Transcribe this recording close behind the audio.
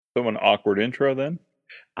So an awkward intro then?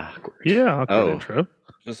 Awkward. Yeah, awkward intro.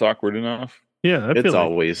 Just awkward enough. Yeah, I It's feel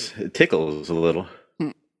always it tickles a little.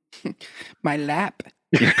 My lap.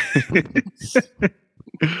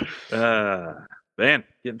 Man,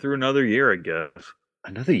 getting through another year, I guess.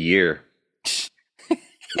 Another year.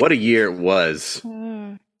 What a year it was.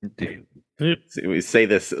 Dude. We say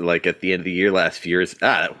this like at the end of the year, last few years.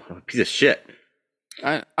 Piece of shit.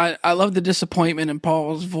 I love the disappointment in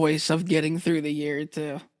Paul's voice of getting through the year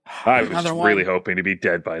too. I was really hoping to be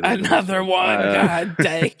dead by then. Another one. God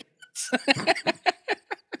dang.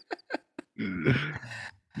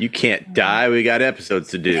 You can't die. We got episodes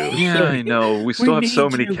to do. Yeah, I know. We still have so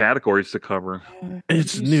many categories to cover.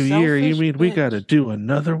 It's New Year. You mean we got to do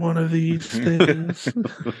another one of these things?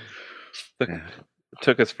 It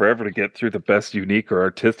took us forever to get through the best unique or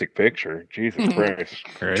artistic picture. Jesus Christ.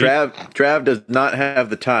 Right? Trav does not have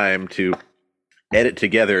the time to edit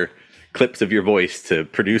together clips of your voice to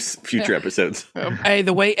produce future episodes. Hey,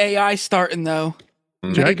 the way AI starting though.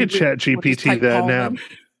 I could chat GPT that now.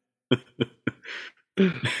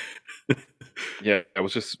 Yeah, we'll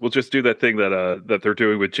just do that thing that they're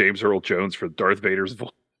doing with James Earl Jones for Darth Vader's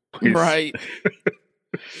voice. Right.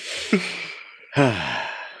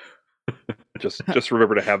 just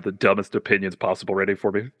remember to have the dumbest opinions possible ready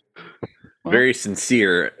for me. Very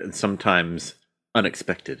sincere and sometimes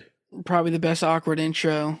unexpected. Probably the best awkward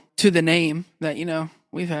intro to the name that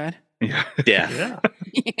we've had. Yeah. Yeah.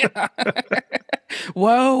 Yeah.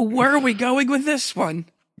 Whoa, where are we going with this one?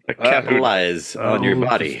 Capitalize on your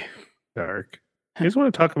body. Dark. You guys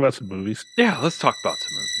want to talk about some movies? Yeah, let's talk about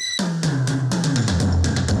some movies.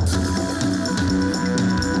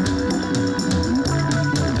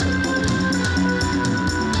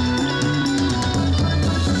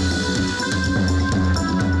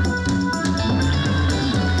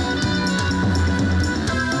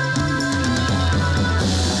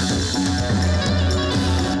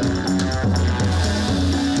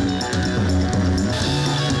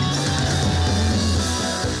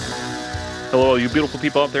 Hello, you beautiful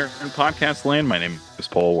people out there in podcast land. My name is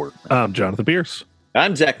Paul Ward. I'm Jonathan Pierce.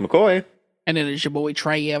 I'm Zach McCoy. And it is your boy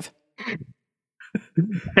Trav.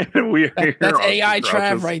 We are here. That's AI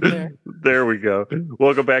Trav right there. There we go.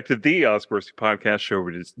 Welcome back to the Oscar podcast show,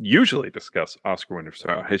 where we usually discuss Oscar winners'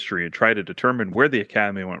 history and try to determine where the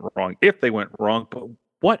Academy went wrong, if they went wrong. But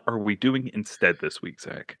what are we doing instead this week,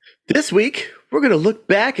 Zach? This week, we're going to look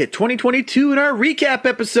back at 2022 in our recap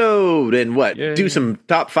episode and do some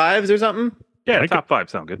top fives or something? Yeah, top five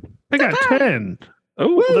sound good. I got 10.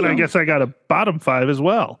 Oh, well, then I guess I got a bottom five as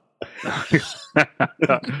well.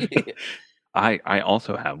 I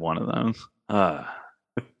also have one of those.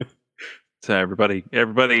 So everybody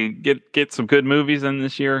get some good movies in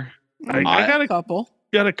this year. I got a couple.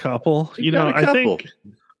 Got a couple. I think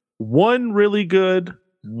one really good,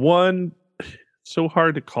 one so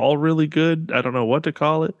hard to call really good. I don't know what to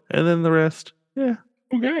call it. And then the rest, yeah.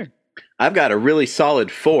 Okay. I've got a really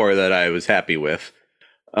solid 4 that I was happy with.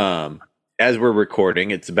 As we're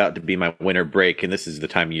recording, it's about to be my winter break, and this is the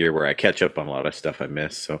time of year where I catch up on a lot of stuff I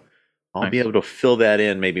missed. So I'll be able to fill that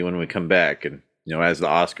in maybe when we come back, and as the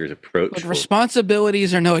Oscars approach. But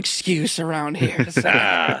responsibilities are no excuse around here. So.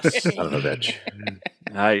 Son of a bitch.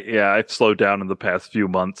 I've slowed down in the past few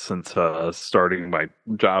months since starting my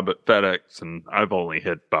job at FedEx, and I've only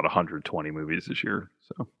hit about 120 movies this year.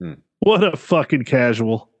 So what a fucking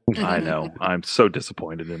casual. I know. I'm so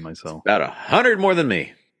disappointed in myself. About 100 more than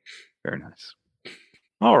me. Very nice.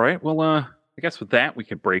 All right. Well, I guess with that, we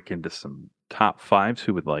could break into some top fives.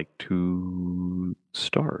 Who would like to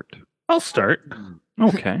start? I'll start.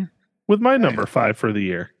 Okay. With my number 5 for the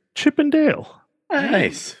year, Chip and Dale.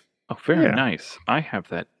 Nice. Oh, very nice. I have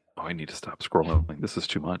that. Oh, I need to stop scrolling. This is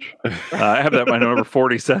too much. I have that my number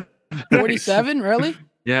 47. 47? Really?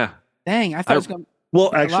 Yeah. Dang, I thought it was going to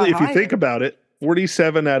Well, actually, if you think about it,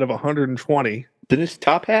 47 out of 120. Then it's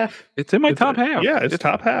top half? It's in my top half. Yeah, it's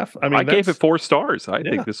top half. I mean, I gave it 4 stars. I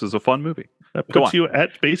think this is a fun movie. That puts you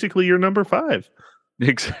at basically your number 5.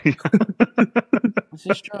 Exactly. This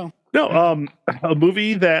is true. No, a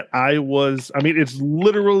movie that it's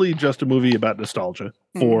literally just a movie about nostalgia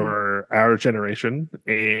for our generation,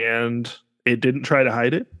 and it didn't try to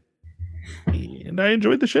hide it. And I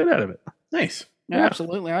enjoyed the shit out of it. Nice. Yeah,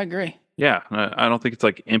 absolutely. I agree. Yeah, I don't think it's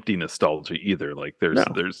like empty nostalgia either. Like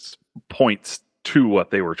there's points to what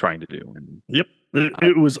they were trying to do. And yep.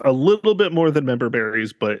 It was a little bit more than member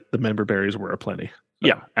berries, but the member berries were aplenty. So.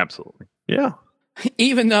 Yeah, absolutely. Yeah.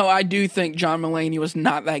 Even though I do think John Mulaney was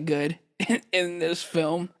not that good in this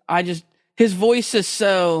film, his voice is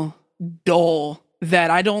so dull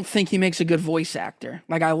that I don't think he makes a good voice actor.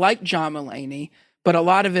 Like, I like John Mulaney, but a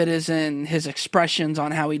lot of it is in his expressions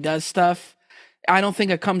on how he does stuff. I don't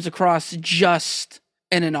think it comes across just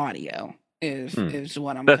in an audio. Is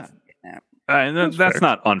what I'm kind of getting at. And that's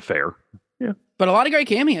not unfair. Yeah, but a lot of great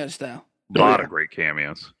cameos though. A lot of great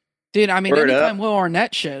cameos, dude. I mean, Word anytime up. Will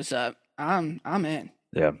Arnett shows up, I'm in.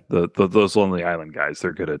 Yeah, those Lonely Island guys,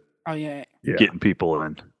 they're good at Oh yeah. getting people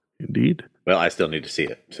in. Indeed. Well, I still need to see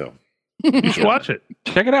it, so You should watch it.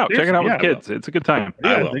 Check it out. Check it out with Yeah, kids. It's a good time.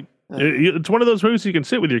 Yeah, I will. it's one of those movies you can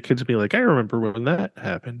sit with your kids and be like, I remember when that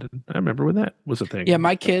happened. And I remember when that was a thing. Yeah,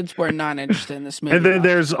 my kids were not interested in this movie. And then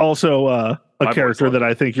there's also a My boys character love that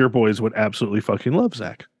I think your boys would absolutely fucking love,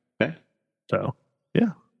 Zach. Okay. So,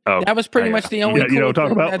 Oh, that was pretty much the only You know what I'm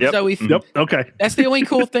cool talking thing about? that Zoe. yep. Okay. That's the only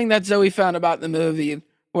cool thing that Zoe found about the movie,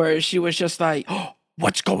 where she was just like, oh,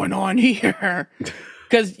 "What's going on here?"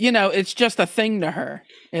 Because it's just a thing to her.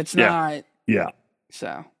 It's not. Yeah.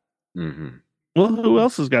 So Mm-hmm. Well, who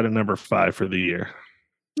else has got a number 5 for the year?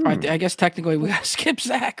 I guess technically we gotta skip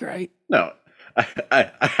Zach, right? No, I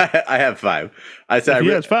have 5. I said If he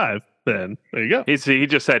has 5, then there you go. he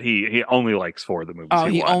just said he only likes 4 of the movies. Oh,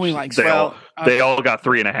 he watched. only likes They 4. all they all got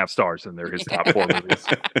 3.5 stars, and they're his top 4 movies.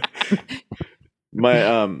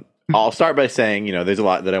 I'll start by saying, there's a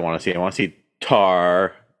lot that I want to see. I want to see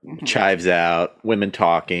Tar, Chives Out, Women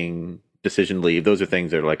Talking, Decision Leave. Those are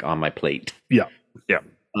things that are like on my plate. Yeah.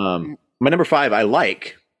 My number 5 I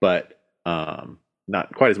like, but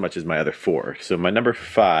not quite as much as my other 4. So my number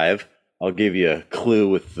 5, I'll give you a clue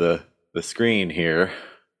with the screen here.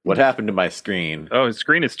 What happened to my screen? Oh, his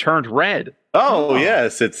screen is turned red. Oh,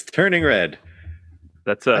 yes, it's turning red.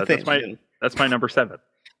 That's I think- that's my number 7.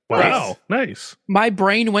 Wow. Nice. My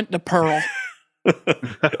brain went to Pearl.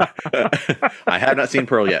 I have not seen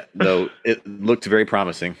Pearl yet, though it looked very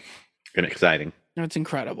promising and exciting. It's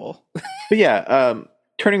incredible. But yeah,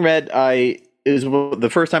 Turning Red, it was the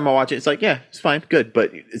first time I watch it. It's like, yeah, it's fine, good.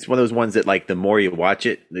 But it's one of those ones that, like, the more you watch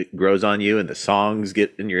it, it grows on you, and the songs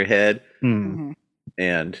get in your head. Hmm.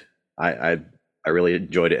 And I really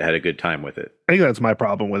enjoyed it. Had a good time with it. I think that's my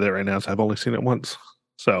problem with it right now. Is I've only seen it once,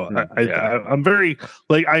 so Yeah. I'm very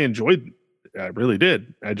I enjoyed. I really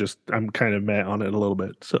did. I'm kind of mad on it a little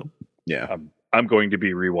bit. So Yeah, I'm going to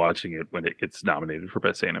be rewatching it when it gets nominated for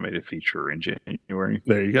Best Animated Feature in January.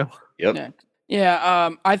 there you go. yep. Yeah,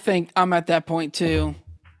 I think I'm at that point too.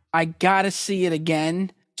 I gotta see it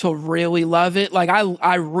again to really love it. Like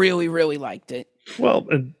I really, really liked it. Well,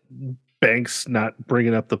 and Banks not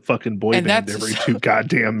bringing up the fucking boy And band that's- every 2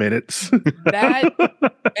 goddamn minutes. That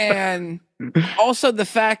and also the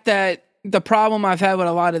fact that the problem I've had with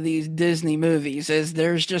a lot of these Disney movies is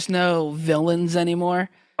there's just no villains anymore.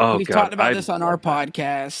 Oh, We've God, talked about I this on our love that.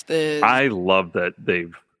 podcast. Is I love that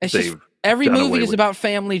they've it's just they've every done movie away is with- about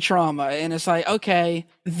family trauma, and it's like, okay,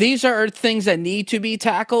 these are things that need to be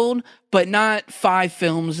tackled, but not 5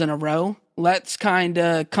 films in a row. Let's kind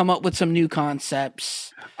of come up with some new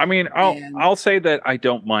concepts. I mean, And- I'll say that I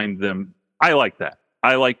don't mind them. I like that.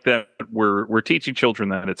 I like that we're teaching children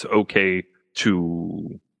that it's okay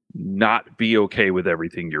to not be okay with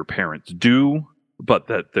everything your parents do, but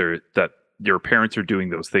that your parents are doing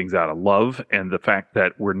those things out of love, and the fact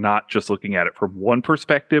that we're not just looking at it from one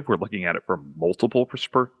perspective, we're looking at it from multiple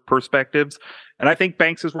perspectives. And I think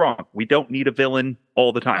Banks is wrong. We don't need a villain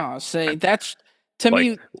all the time. Oh, see, that's to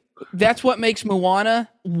me, that's what makes Moana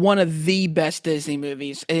one of the best Disney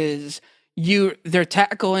movies. Is they're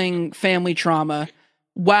tackling family trauma.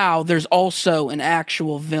 Wow, there's also an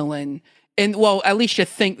actual villain, and well, at least you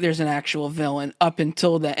think there's an actual villain up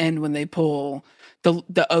until the end when they pull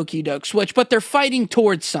the okey doke switch. But they're fighting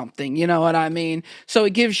towards something. You know what I mean? So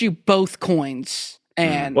it gives you both coins,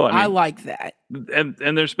 and Well, I I mean- like that. And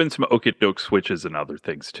there's been some okey-doke switches and other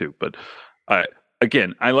things too. But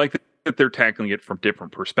again, I like that they're tackling it from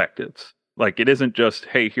different perspectives. Like, it isn't just,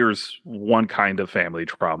 hey, here's one kind of family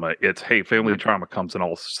trauma. It's, hey, family trauma comes in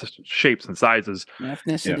all shapes and sizes.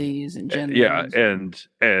 Ethnicities and genders. Yeah,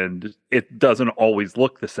 and it doesn't always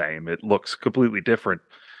look the same. It looks completely different.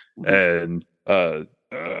 And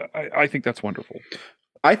I think that's wonderful.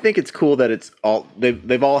 I think it's cool that it's all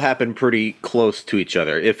they've all happened pretty close to each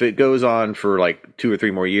other. If it goes on for like 2 or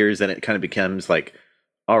 3 more years, then it kind of becomes like,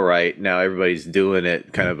 all right, now everybody's doing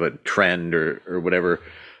it, kind of a trend or whatever.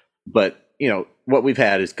 But what we've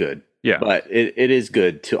had is good. Yeah. But it is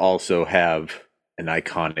good to also have an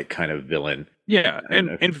iconic kind of villain. Yeah,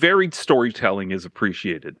 and varied storytelling is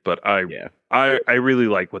appreciated, but I really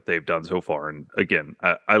like what they've done so far. And again,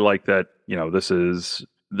 I like that, this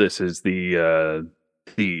is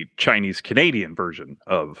the Chinese Canadian version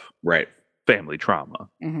of Right. family trauma,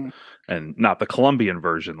 Mhm. and not the Colombian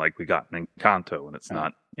version like we got in Encanto. And it's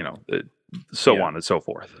not, so on and so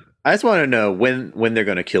forth. I just want to know when they're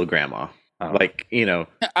going to kill Grandma. Oh. Like, I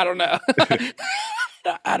don't know.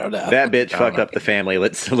 I don't know. That bitch fucked up the family.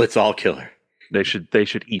 Let's all kill her. They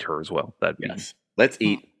should eat her as well. Yes. Let's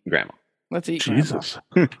eat Grandma. Let's eat Jesus.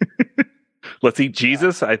 Let's eat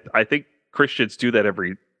Jesus. I think Christians do that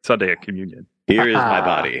every Sunday at communion. Here is my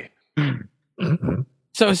body.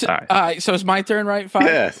 So it's my turn, right? 5?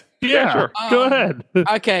 Yes. Yeah, sure. Go ahead.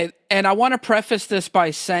 Okay, and I want to preface this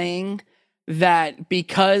by saying that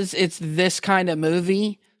because it's this kind of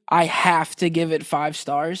movie, I have to give it 5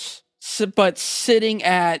 stars. But sitting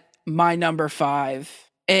at my number 5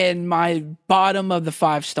 and my bottom of the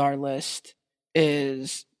 5-star list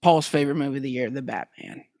is Paul's favorite movie of the year, The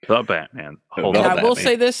Batman. The Batman. And I will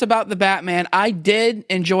say this about The Batman. I did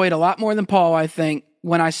enjoy it a lot more than Paul, I think,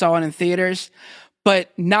 when I saw it in theaters,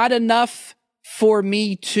 but not enough for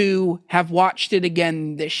me to have watched it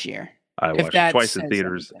again this year. I watched it twice in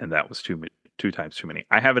theaters, and that was two times too many.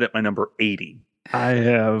 I have it at my number 80. I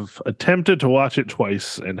have attempted to watch it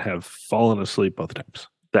twice and have fallen asleep both times.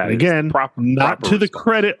 That And again, not proper to the response.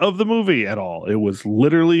 credit of the movie at all. It was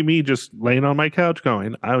literally me just laying on my couch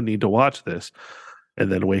going, I need to watch this.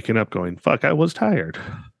 And then waking up going, fuck, I was tired.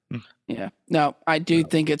 Yeah. No, I do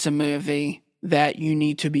think it's a movie that you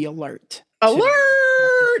need to be alert.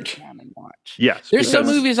 Alert! And watch. Yes. There's some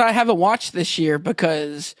because- movies I haven't watched this year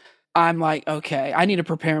because I'm like, okay, I need to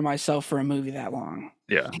prepare myself for a movie that long.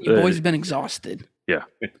 Yeah. Your boy's been exhausted. Yeah,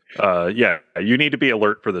 you need to be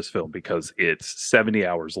alert for this film because it's 70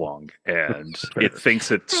 hours long and it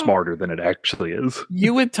thinks it's smarter than it actually is.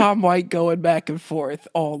 You and Tom White going back and forth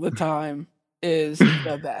all the time is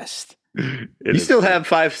the best. You still have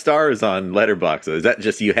 5 stars on Letterboxd. Is that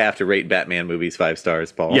just you have to rate Batman movies 5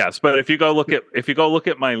 stars, Paul? Yes, but if you go look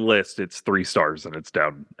at my list, it's 3 stars and it's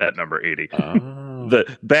down at number 80. Oh.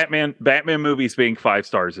 The Batman movies being 5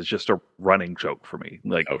 stars is just a running joke for me.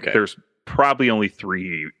 Like, there's probably only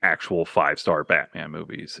 3 actual 5-star Batman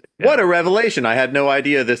movies. What a revelation! I had no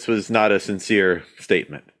idea this was not a sincere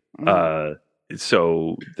statement.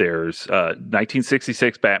 So there's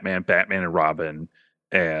 1966 Batman, Batman and Robin,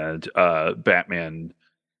 and Batman.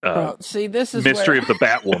 Bro, see, this is Mystery where... of the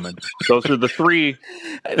Batwoman. Those are the 3.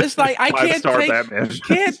 It's like I Batman.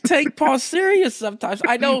 can't take Paul serious sometimes.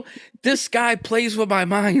 I know this guy plays with my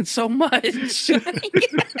mind so much.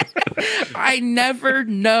 I never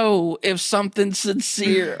know if something's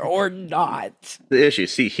sincere or not. The issue,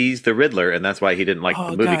 see, he's the Riddler, and that's why he didn't like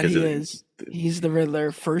the movie. God, he is. He's the Riddler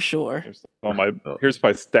for sure. Here's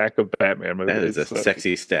my stack of Batman movies. That is a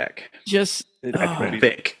sexy stack. Just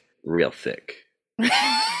thick, real thick.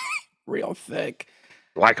 real thick.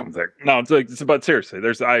 Like them thick. No, but seriously,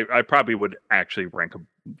 I probably would actually rank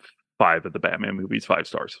 5 of the Batman movies 5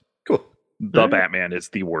 stars. Cool. The Batman is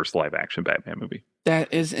the worst live action Batman movie.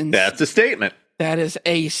 That is insane. That's a statement. That is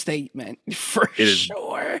a statement for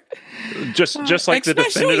sure. Just like the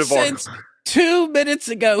definitive article. 2 minutes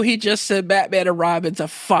ago, he just said Batman and Robin's a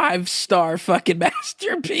 5-star fucking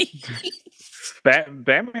masterpiece.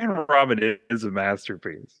 Batman and Robin is a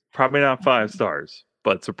masterpiece. Probably not 5 stars,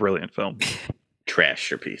 but it's a brilliant film. Trash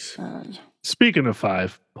your piece. Speaking of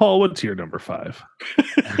 5, Paul, what's your number 5?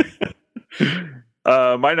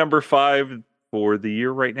 My number 5 for the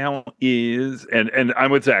year right now is, and I'm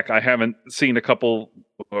with Zach. I haven't seen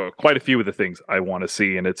quite a few of the things I want to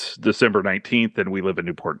see, and it's December 19th, and we live in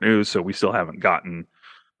Newport News, so we still haven't gotten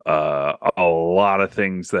a lot of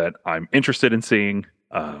things that I'm interested in seeing.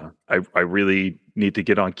 I really need to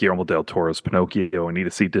get on Guillermo del Toro's Pinocchio. I need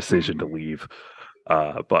to see Decision to Leave.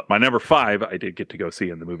 But my number 5, I did get to go see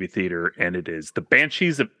in the movie theater, and it is The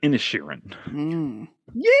Banshees of Inisherin.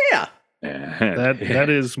 Yeah. That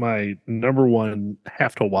is my number 1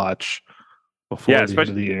 have to watch before the end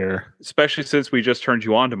of the year. Especially since we just turned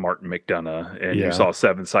you on to Martin McDonagh and you saw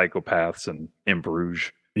 7 Psychopaths and In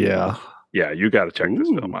Bruges. Yeah. Yeah, you got to check this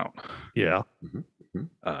film out. Yeah.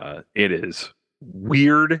 It is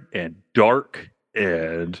weird and dark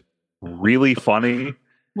and really funny.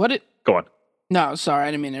 Go on. No, sorry,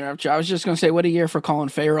 I didn't mean to interrupt you. I was just going to say, what a year for Colin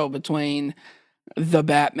Farrell between The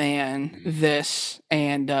Batman, this,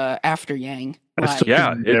 and After Yang.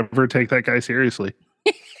 Never take that guy seriously.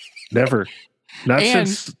 Never. Not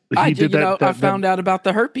since he did that. I found out about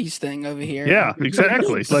the herpes thing over here. Yeah,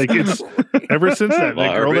 exactly. Like it's ever since that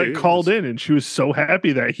girl that called in and she was so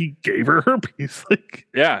happy that he gave her herpes. Like,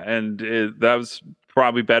 yeah, and that was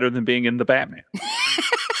probably better than being in The Batman.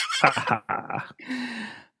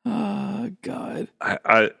 Oh God!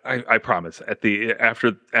 I promise.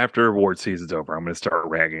 After award season's over, I'm going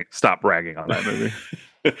to stop ragging on that movie.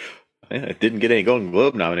 It didn't get any Golden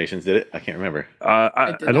Globe nominations, did it? I can't remember.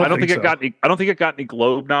 I don't think so. it got any. I don't think it got any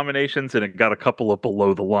Globe nominations, and it got a couple of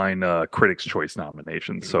below the line Critics' Choice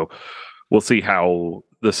nominations. So we'll see how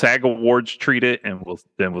the SAG Awards treat it, and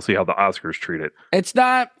we'll see how the Oscars treat it. It's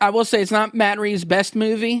not. I will say it's not Matt Reeves' best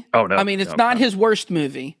movie. Oh no! I mean, it's not his worst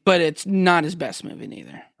movie, but it's not his best movie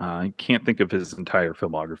neither. I can't think of his entire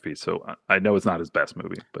filmography, so I know it's not his best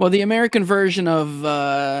movie. But. Well, the American version of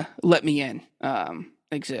 "Let Me In"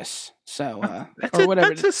 exists, so or whatever.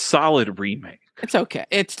 That's a solid remake. It's okay.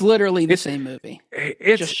 It's literally the same movie.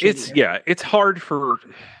 It's hard for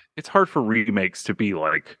remakes to be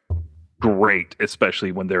like great,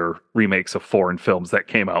 especially when they're remakes of foreign films that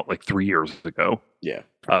came out like 3 years ago. Yeah.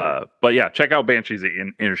 But yeah, check out Banshees of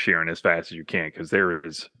Inisherin as fast as you can, because there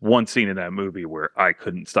is one scene in that movie where I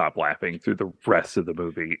couldn't stop laughing through the rest of the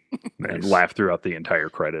movie and laugh throughout the entire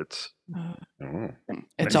credits.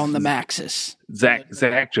 It's on the Maxis.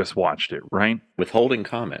 Zach just watched it, right? Withholding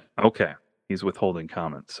comment. Okay. He's withholding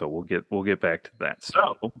comments, so we'll get back to that.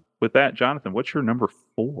 So with that, Jonathan, what's your number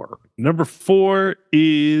 4? Number 4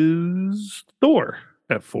 is Thor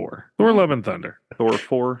at 4. Thor: Love and Thunder. Thor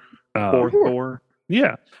 4. Thor.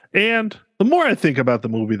 Yeah. And the more I think about the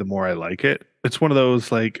movie, the more I like it. It's one of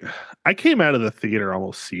those, like, I came out of the theater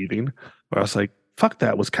almost seething, where I was like, fuck,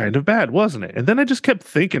 that was kind of bad, wasn't it? And then I just kept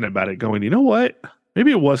thinking about it, going, you know what?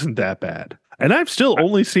 Maybe it wasn't that bad. And I've still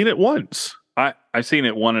only seen it once. I've seen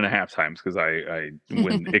it 1.5 times because I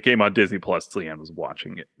when it came on Disney Plus, Leanne was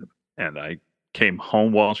watching it, and I came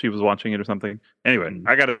home while she was watching it or something. Anyway,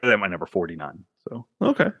 I got it at my number 49. So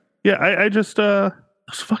okay, yeah, I just those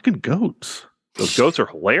fucking goats. Those goats are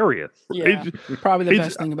hilarious. Yeah, probably the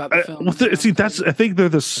best thing about the film. See, I think they're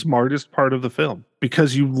the smartest part of the film,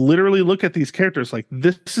 because you literally look at these characters like,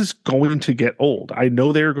 this is going to get old. I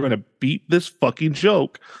know they're going to beat this fucking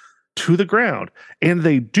joke to the ground, and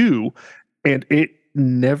they do. And it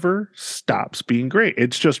never stops being great.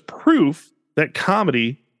 It's just proof that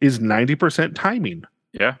comedy is 90% timing.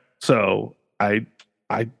 Yeah. So I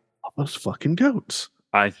love those fucking goats.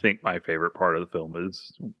 I think my favorite part of the film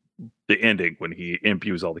is the ending when he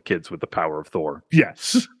imbues all the kids with the power of Thor.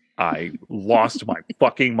 Yes. I lost my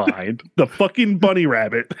fucking mind. The fucking bunny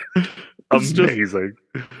rabbit. Amazing.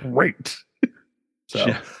 Great. So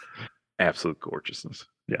yeah. Absolute gorgeousness.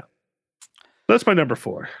 Yeah. That's my number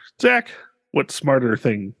 4. Zach, what smarter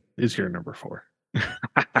thing is your number 4?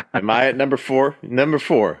 Am I at number 4? Number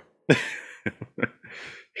 4.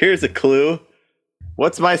 Here's a clue.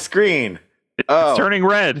 What's my screen? It's turning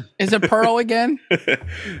red. Is it Pearl again?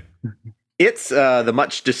 It's the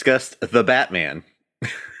much discussed The Batman.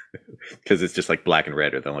 Because it's just like black and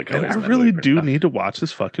red are the only colors. And I really do need to watch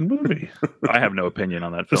this fucking movie. I have no opinion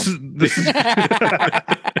on that film. This is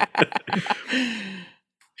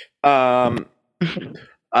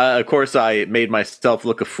of course, I made myself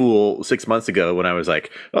look a fool 6 months ago when I was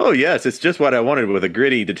like, "Oh yes, it's just what I wanted with a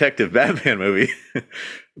gritty detective Batman movie."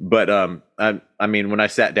 But I mean, when I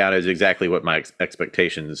sat down, it was exactly what my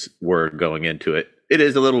expectations were going into it. It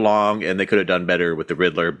is a little long, and they could have done better with the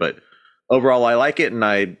Riddler. But overall, I like it, and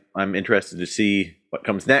I'm interested to see what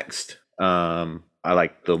comes next. I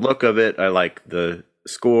like the look of it. I like the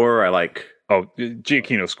score. I like. Oh,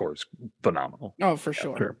 Giacchino's score is phenomenal. Oh, for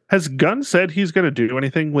sure. Has Gunn said he's going to do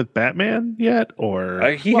anything with Batman yet? Or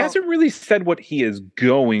he hasn't really said what he is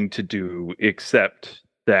going to do, except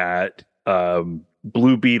that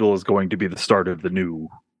Blue Beetle is going to be the start of the new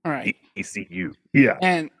ECU. Yeah.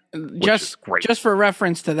 And just for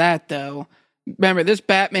reference to that, though, remember, this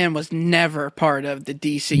Batman was never part of the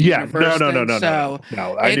DC universe. No.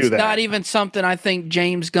 I knew that. It's not even something I think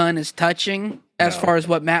James Gunn is touching as far as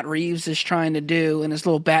what Matt Reeves is trying to do in his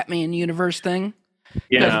little Batman universe thing.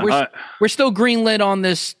 Yeah, we're still greenlit on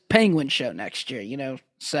this Penguin show next year, you know.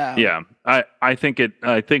 So yeah, I think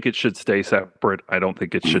it should stay separate. I don't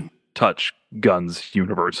think it should touch Gunn's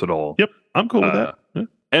universe at all. Yep, I'm cool with that. Yeah.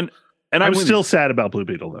 And I'm still sad about Blue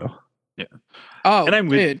Beetle though. Yeah. Oh, and I'm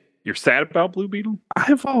with. You're sad about Blue Beetle?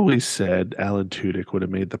 I've always said Alan Tudyk would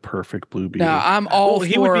have made the perfect Blue Beetle. No, I'm all for.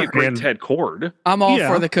 He would be a great Ted Kord. I'm all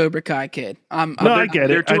for the Cobra Kai kid. I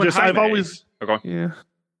get it. I've always. Okay. Yeah.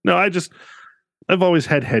 No, I've always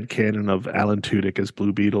had headcanon of Alan Tudyk as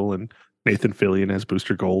Blue Beetle and Nathan Fillion as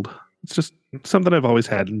Booster Gold. It's just something I've always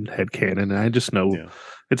had in headcanon, and I just know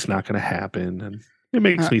it's not going to happen, and it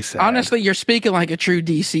makes me sad. Honestly, you're speaking like a true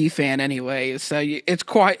DC fan anyway, so it's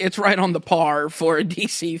right on the par for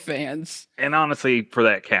DC fans. And honestly, for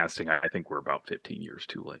that casting, I think we're about 15 years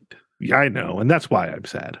too late. Yeah, I know, and that's why I'm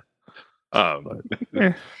sad. But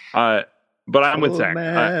I'm with Zach.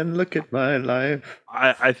 Man, look at my life.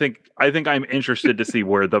 I think I'm interested to see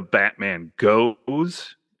where the Batman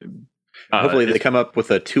goes, Hopefully they come up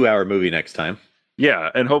with a 2-hour movie next time.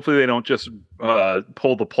 Yeah, and hopefully they don't just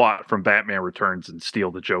pull the plot from Batman Returns and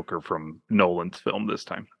steal the Joker from Nolan's film this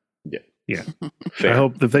time. Yeah. I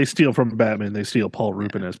hope if they steal from Batman, they steal Paul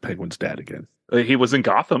Rubin as Penguin's dad again. He was in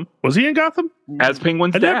Gotham. Was he in Gotham? As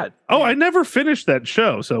Penguin's dad. I never finished that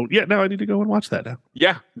show. So, yeah, now I need to go and watch that now.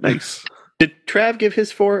 Yeah. Nice. Did Trav give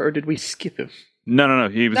his 4, or did we skip him? No.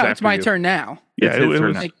 He was it's my turn now. Yeah, it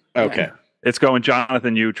was. Okay. It's going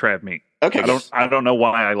Jonathan, you, Trav, me. Okay. I don't know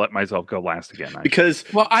why I let myself go last again. Because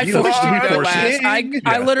I forced you to go forced last.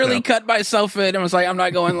 I literally cut myself in and was like, I'm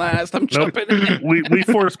not going last. I'm jumping in. we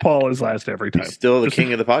force Paul as last every time. he's still the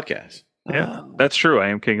king of the podcast. Yeah. That's true. I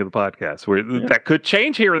am king of the podcast. That could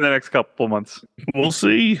change here in the next couple months. We'll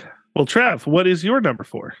see. Well, Trav, what is your number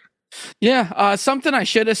 4? Yeah, something I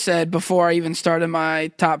should have said before I even started my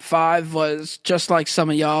top 5 was, just like some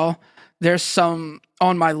of y'all, there's some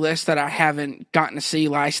on my list that I haven't gotten to see.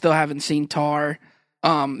 Like, I still haven't seen Tar,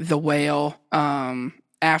 The Whale,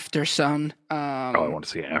 After Sun. I want to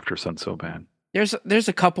see After Sun so bad. There's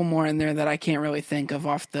a couple more in there that I can't really think of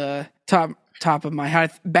off the top of my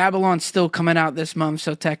head. Babylon's still coming out this month,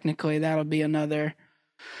 so technically that'll be another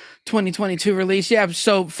 2022 release. Yeah,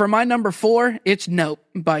 so for my number 4, it's Nope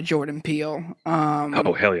by Jordan Peele.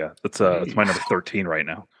 Oh hell yeah, it's my number 13 right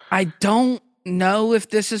now. I don't know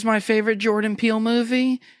if this is my favorite Jordan Peele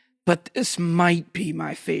movie, but this might be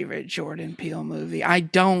my favorite Jordan Peele movie.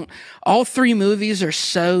 All 3 movies are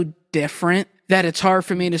so different that it's hard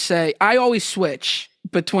for me to say. I always switch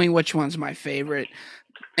between which one's my favorite.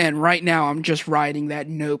 And right now I'm just riding that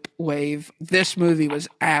Nope wave. This movie was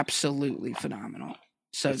absolutely phenomenal.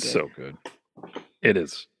 It's so good. It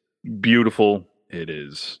is beautiful. It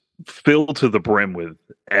is filled to the brim with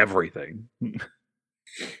everything.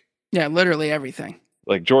 Yeah, literally everything.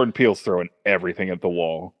 Like, Jordan Peele's throwing everything at the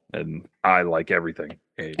wall, and I like everything.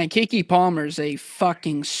 And Keke Palmer's a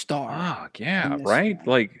fucking star. Ah, yeah, right? Film.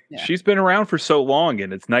 Like, Yeah. She's been around for so long,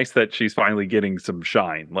 and it's nice that she's finally getting some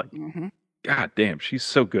shine. Like, God damn, she's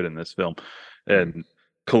so good in this film. And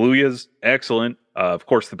Kaluuya's excellent. Of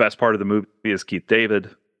course, the best part of the movie is Keith David.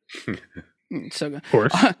 So good. Of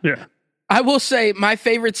course. Yeah. I will say my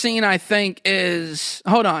favorite scene, I think, is...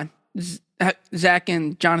 Hold on. Zach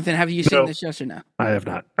and Jonathan, have you seen this, yes or no? I have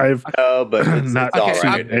not. I've but it's not all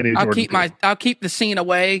seen right. any I'll Jordan keep Peele. I'll keep the scene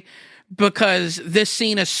away because this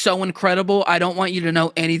scene is so incredible. I don't want you to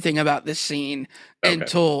know anything about this scene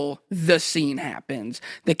until the scene happens.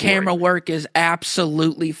 The camera work is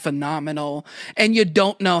absolutely phenomenal, and you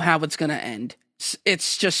don't know how it's going to end.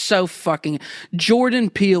 It's just so fucking... Jordan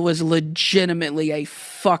Peele is legitimately a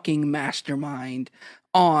fucking mastermind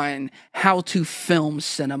on how to film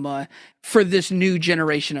cinema for this new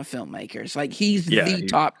generation of filmmakers. Like, he's the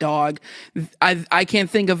top dog. I can't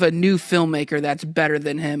think of a new filmmaker that's better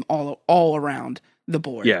than him all around the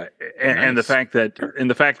board. Yeah, and the fact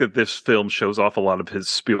that this film shows off a lot of his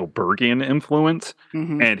Spielbergian influence,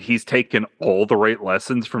 and he's taken all the right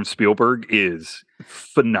lessons from Spielberg is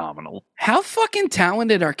phenomenal. How fucking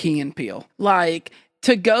talented are Key and Peele? Like,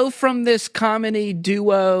 to go from this comedy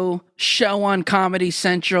duo show on Comedy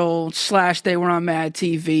Central / they were on Mad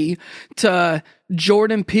TV to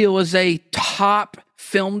Jordan Peele as a top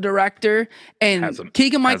film director, and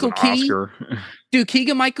Keegan-Michael Key. Dude,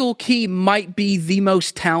 Keegan-Michael Key might be the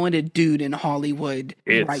most talented dude in Hollywood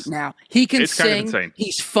right now. He can sing.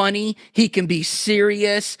 He's funny. He can be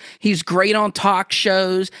serious. He's great on talk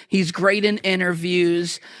shows. He's great in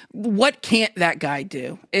interviews. What can't that guy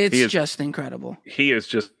do? It's just incredible. He is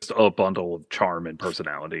just a bundle of charm and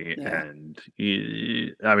personality. Yeah.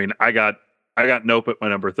 And I got Nope at my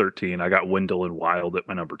number 13. I got Wendell and Wild at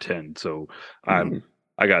my number 10. So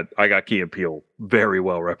I got Key and Peele very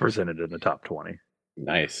well represented in the top 20.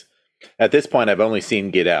 Nice. At this point, I've only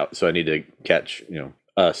seen Get Out, so I need to catch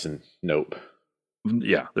Us and Nope.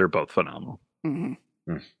 Yeah, they're both phenomenal.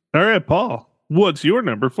 All right, Paul, what's your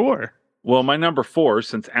number 4? Well, my number 4,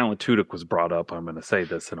 since Alan Tudyk was brought up, I'm going to say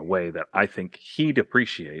this in a way that I think he'd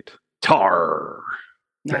appreciate. Tar.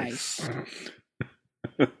 Nice.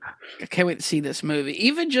 I can't wait to see this movie.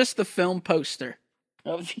 Even just the film poster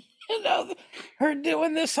of her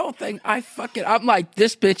doing this whole thing. I'm like,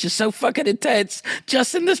 this bitch is so fucking intense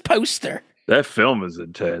just in this poster. That film is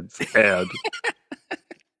intense. And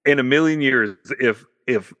in a million years,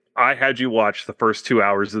 if I had you watch the first 2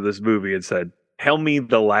 hours of this movie and said, tell me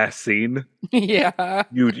the last scene,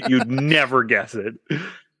 you'd never guess it.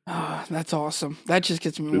 Oh, that's awesome. That just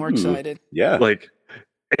gets me more excited. Yeah. Like,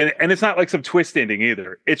 and it's not like some twist ending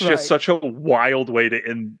either. It's just such a wild way to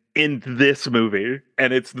end this movie,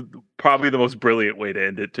 and it's probably the most brilliant way to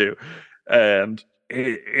end it too. And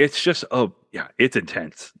it's just a yeah, it's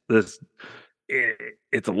intense.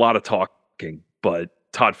 It's a lot of talking, but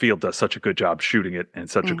Todd Field does such a good job shooting it and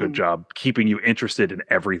such a good job keeping you interested in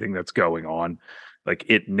everything that's going on. Like,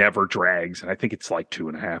 it never drags, and I think it's like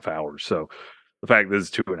 2.5 hours. So the fact that it's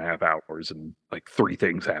 2.5 hours and like 3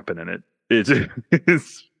 things happen in it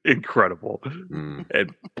is incredible.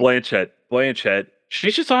 And Blanchett,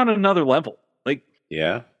 she's just on another level. Like,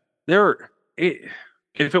 Yeah.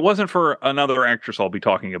 if it wasn't for another actress I'll be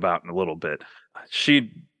talking about in a little bit,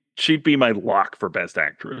 she'd be my lock for best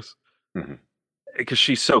actress because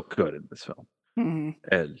she's so good in this film.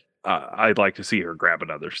 And I'd like to see her grab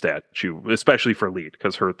another statue, especially for lead,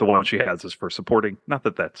 because the one she has is for supporting. Not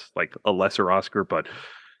that that's like a lesser Oscar, but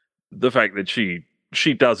the fact that she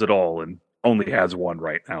does it all and only has one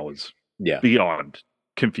right now is beyond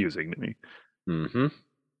confusing to me.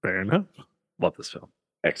 Fair enough. Love this film.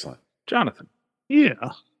 Excellent. Jonathan. Yeah.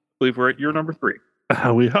 I believe we're at your number 3.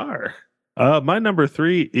 We are. My number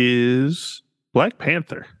 3 is Black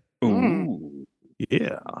Panther. Ooh.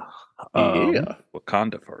 Yeah.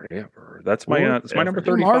 Wakanda Forever. That's my number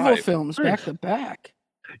 35. Marvel films back to back.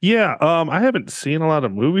 Yeah. I haven't seen a lot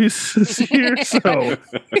of movies this year, so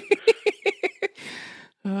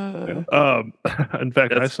in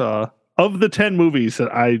fact, I saw, of the 10 movies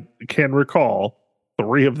that I can recall,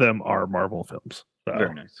 3 of them are Marvel films. So.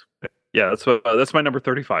 Very nice. Yeah, that's my number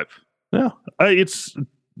 35. Yeah, it's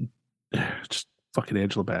just fucking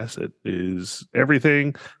Angela Bassett is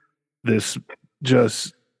everything.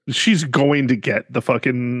 She's going to get the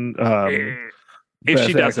fucking. If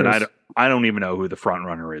she doesn't, I don't even know who the front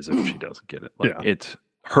runner is if she doesn't get it. Like, it's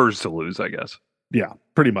hers to lose, I guess. Yeah,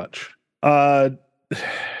 pretty much. I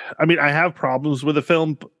mean, I have problems with the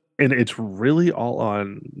film, and it's really all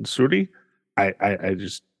on Suri.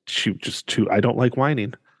 She was just too. I don't like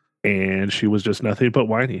whining, and she was just nothing but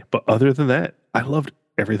whiny. But other than that, I loved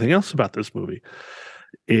everything else about this movie.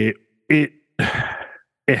 It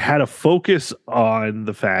had a focus on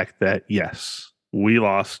the fact that, yes, we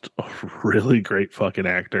lost a really great fucking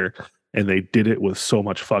actor, and they did it with so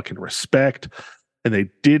much fucking respect, and they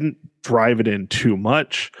didn't drive it in too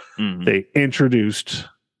much. They introduced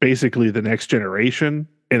basically the next generation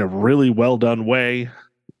in a really well done way,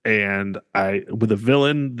 and with a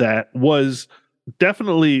villain that was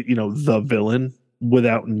definitely, the villain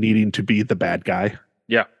without needing to be the bad guy.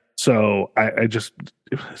 Yeah. So it's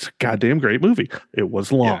a goddamn great movie. It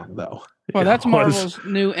was long though. Well, that's Marvel's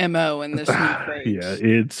new MO in this new phase. Yeah,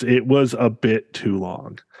 it was a bit too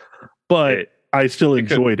long, but I still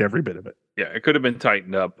enjoyed every bit of it. Yeah, it could have been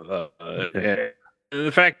tightened up. And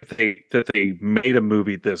the fact that they made a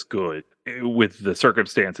movie this good with the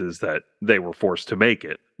circumstances that they were forced to make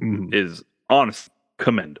it is honestly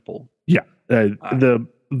commendable. Yeah,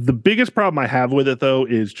 the biggest problem I have with it though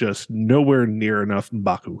is just nowhere near enough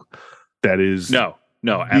M'Baku. That is no,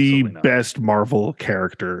 the best Marvel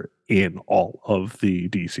character in all of the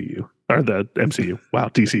DCU or the MCU. Wow,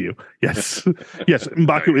 DCU. Yes, yes.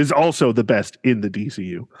 M'Baku is also the best in the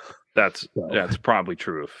DCU. That's probably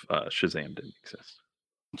true if Shazam didn't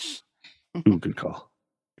exist. Ooh, good call.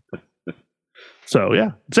 So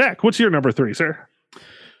yeah, Zach, what's your number 3, sir?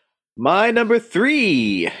 My number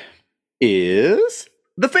 3 is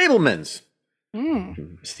The Fabelmans.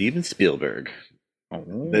 Steven Spielberg. I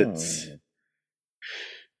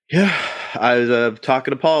was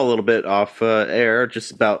talking to Paul a little bit off air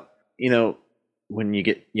just about, when you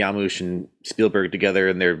get Jarmusch and Spielberg together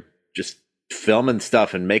and they're just filming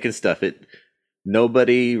stuff and making stuff,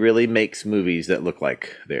 nobody really makes movies that look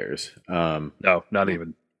like theirs. No, not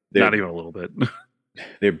even a little bit.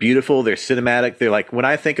 They're beautiful. They're cinematic. They're like, when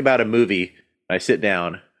I think about a movie, I sit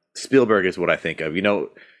down, Spielberg is what I think of.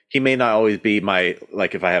 He may not always be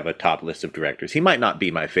if I have a top list of directors, he might not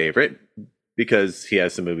be my favorite because he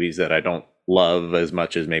has some movies that I don't love as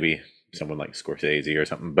much as maybe someone like Scorsese or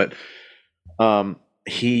something. But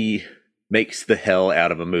he makes the hell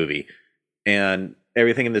out of a movie. And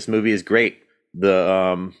everything in this movie is great.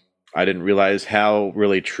 I didn't realize how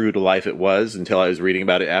really true to life it was until I was reading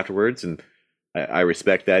about it afterwards. And I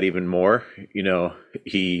respect that even more.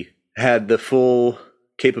 He had the full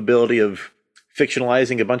capability of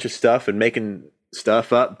fictionalizing a bunch of stuff and making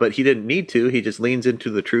stuff up, but he didn't need to. He just leans into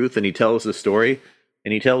the truth and he tells the story,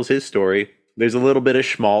 and he tells his story. There's a little bit of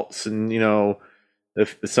schmaltz, and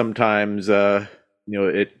sometimes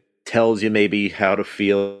it tells you maybe how to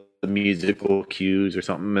feel the musical cues or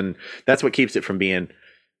something, and that's what keeps it from being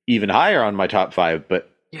even higher on my top 5. But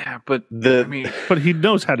but he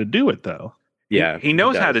knows how to do it though. Yeah, he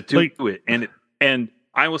knows how to do it, and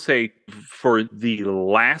I will say for the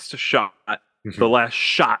last shot. The last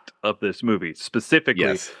shot of this movie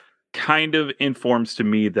specifically kind of informs to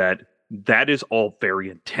me that that is all very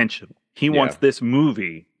intentional. He wants this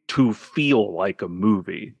movie to feel like a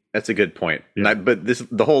movie. That's a good point. Yeah. But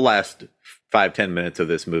the whole last 5-10 minutes of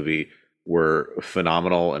this movie were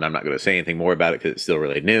phenomenal, and I'm not going to say anything more about it because it's still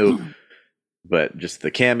really new. But just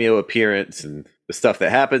the cameo appearance and the stuff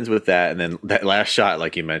that happens with that, and then that last shot,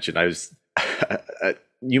 like you mentioned,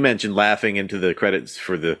 you mentioned laughing into the credits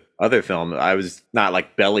for the other film. I was not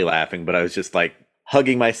like belly laughing, but I was just like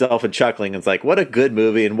hugging myself and chuckling. It's like, what a good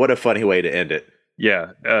movie and what a funny way to end it.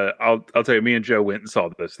 Yeah, I'll tell you, me and Joe went and saw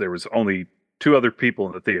this. There was only 2 other people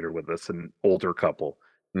in the theater with us, an older couple.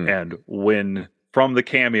 And when from the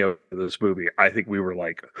cameo of this movie, I think we were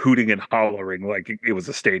like hooting and hollering like it was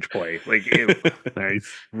a stage play. Like nice,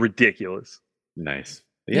 ridiculous. Nice.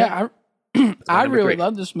 Yeah, I really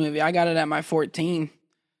love this movie. I got it at my 14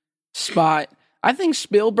 spot. I think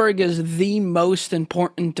Spielberg is the most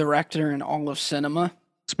important director in all of cinema.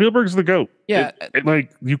 Spielberg's the GOAT. Yeah,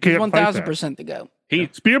 like you can't 1000% the GOAT.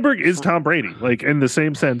 Spielberg is Tom Brady, like in the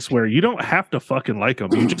same sense where you don't have to fucking like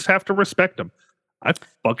him. You just have to respect him. I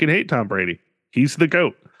fucking hate Tom Brady. He's the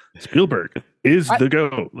GOAT. Spielberg is the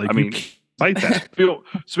GOAT. Like, I mean, fight that.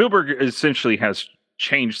 Spielberg essentially has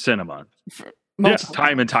changed cinema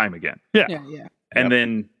time and time again. Yeah. And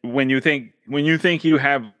then when you think you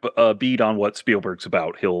have a beat on what Spielberg's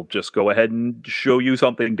about, he'll just go ahead and show you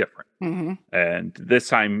something different. Mm-hmm. And this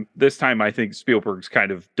time, I think Spielberg's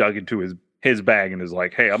kind of dug into his bag and is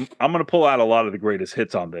like, "Hey, I'm going to pull out a lot of the greatest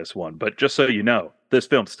hits on this one, but just so you know, this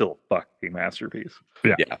film's still a fucking masterpiece."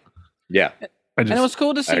 Yeah. And it was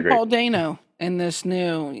cool to see Paul Dano in this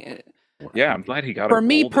new. Yeah, I'm glad he got. For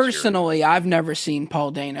me personally, I've never seen Paul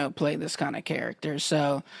Dano play this kind of character,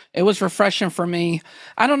 so it was refreshing for me.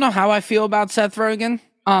 I don't know how I feel about Seth Rogen.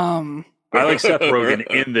 I like Seth Rogen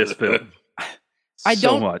in this film. I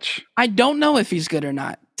don't know if he's good or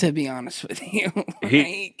not, to be honest with you.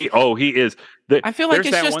 He is. I feel like it's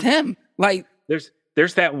just him. Like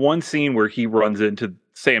there's that one scene where he runs into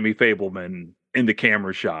Sammy Fableman in the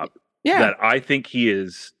camera shop. Yeah, that I think he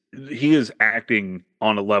is acting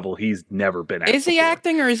on a level he's never been at. Is he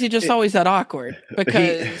acting, or is he just always that awkward?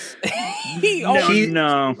 Because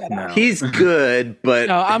no, he's good, but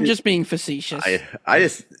no, I'm just being facetious. I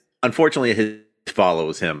just unfortunately his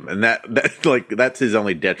follows him, and that's his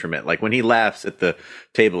only detriment. Like when he laughs at the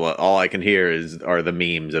table, all I can hear are the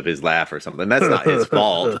memes of his laugh or something. That's not his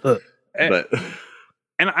fault, but.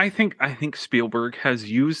 And I think Spielberg has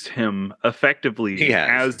used him effectively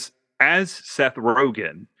as Seth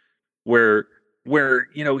Rogen, where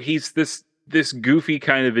he's this goofy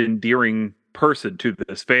kind of endearing person to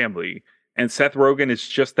this family, and Seth Rogen is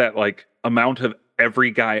just that like amount of every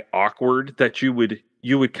guy awkward that you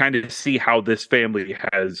would kind of see how this family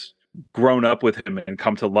has grown up with him and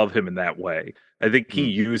come to love him in that way. I think he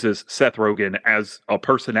uses Seth Rogen as a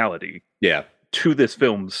personality, to this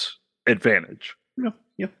film's advantage.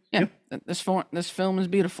 Yeah. This film is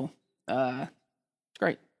beautiful. It's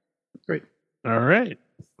great. Great. All right.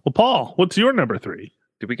 Well, Paul, what's your number 3?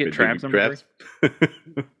 Did we get Trav's number 3?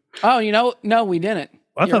 Oh, no, we didn't.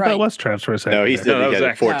 I thought that was Trav's for a second. No, he said he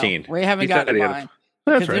had 14. No, we haven't gotten mine.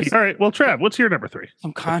 That's right. All right. Well, Trav, what's your number 3?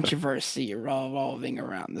 Some controversy revolving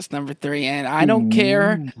around this number 3, and I don't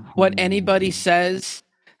care what anybody says.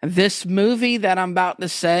 This movie that I'm about to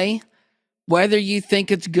say, whether you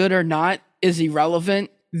think it's good or not, is irrelevant.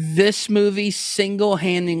 This movie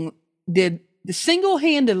single-handedly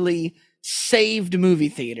saved movie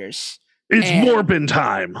theaters. It's Morbin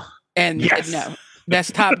time. And yes. No,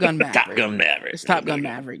 that's Top Gun Maverick. Top Gun Maverick. It's Top Gun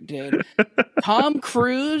Maverick, dude. Tom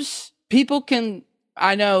Cruise,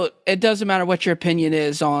 I know it doesn't matter what your opinion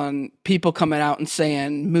is on people coming out and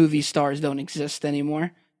saying movie stars don't exist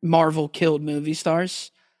anymore. Marvel killed movie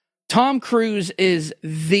stars. Tom Cruise is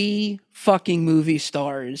the fucking movie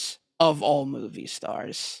stars of all movie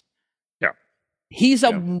stars. Yeah. He's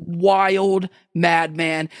a wild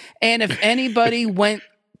madman. And if anybody went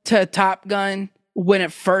to Top Gun when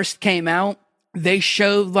it first came out, they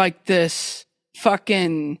showed like this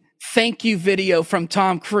fucking thank you video from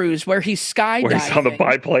Tom Cruise where he's skydiving. Where he's on the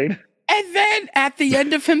biplane. And then at the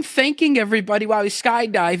end of him thanking everybody while he's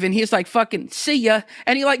skydiving, he's like, fucking see ya.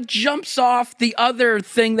 And he like jumps off the other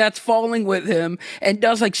thing that's falling with him and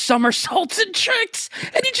does like somersaults and tricks.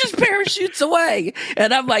 And he just parachutes away.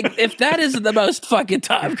 And I'm like, if that isn't the most fucking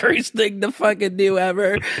Tom Cruise thing to fucking do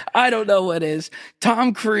ever, I don't know what is.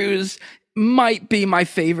 Tom Cruise might be my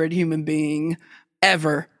favorite human being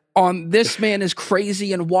ever. This man is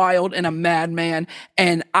crazy and wild and a madman,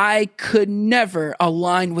 and I could never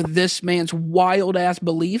align with this man's wild ass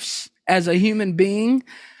beliefs as a human being,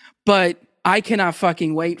 but I cannot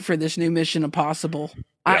fucking wait for this new Mission Impossible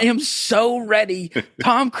I am so ready.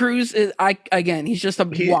 Tom Cruise is he's just a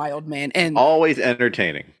wild man, and always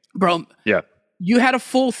entertaining. Bro, yeah. You had a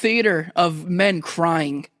full theater of men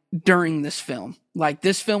crying during this film. Like,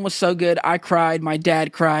 this film was so good. I cried. My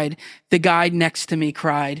dad cried. The guy next to me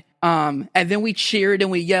cried. And then we cheered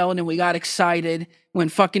and we yelled and we got excited when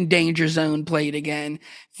fucking Danger Zone played again.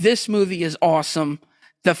 This movie is awesome.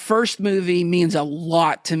 The first movie means a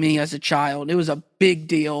lot to me as a child. It was a big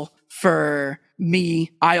deal for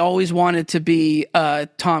me. I always wanted to be a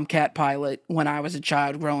Tomcat pilot when I was a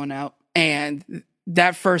child growing up. And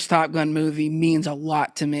that first Top Gun movie means a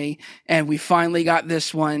lot to me, and we finally got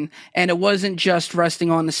this one, and it wasn't just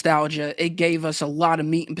resting on nostalgia. It gave us a lot of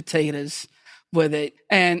meat and potatoes with it,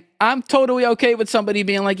 and I'm totally okay with somebody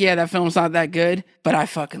being like, yeah, that film's not that good, but I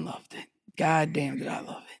fucking loved it. God damn did I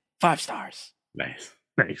love it. 5 stars. Nice.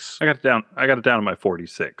 I got it down to my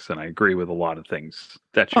 46, and I agree with a lot of things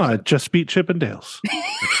that you said. Just beat Chippendales.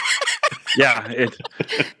 Yeah, it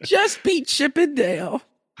just beat Chippendale.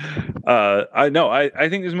 I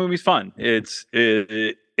think this movie's fun. It's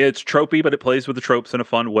tropey, but it plays with the tropes in a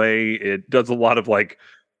fun way. It does a lot of like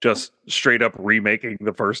just straight up remaking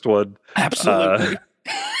the first one. Absolutely.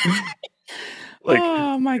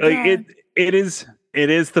 Oh my god! It is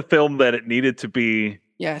the film that it needed to be.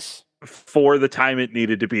 Yes. For the time it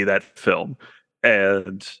needed to be that film,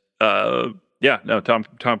 and Tom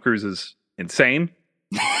Cruise is insane.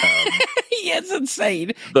 He is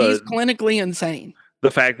insane. He's clinically insane. The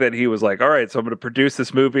fact that he was like, all right, so I'm going to produce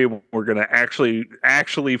this movie. We're going to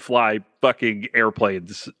actually fly fucking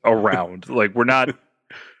airplanes around. Like, we're not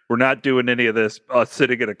doing any of this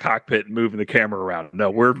sitting in a cockpit and moving the camera around. No,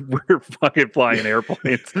 we're fucking flying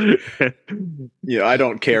airplanes. Yeah, I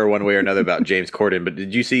don't care one way or another about James Corden, but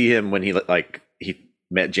did you see him when he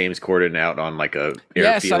met James Corden out on like a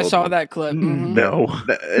airfield? Yes, I saw that clip. Mm-hmm. No,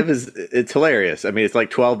 it's hilarious. I mean, it's like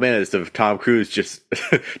 12 minutes of Tom Cruise just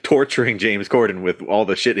torturing James Corden with all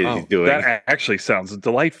the shit he's doing. That actually sounds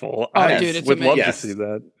delightful. Dude, it's would amazing. love to see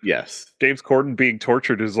that. Yes, James Corden being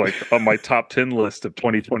tortured is like on my top 10 list of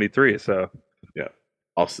 2023. So yeah,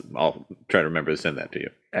 I'll try to remember to send that to you.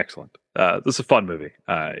 Excellent. This is a fun movie.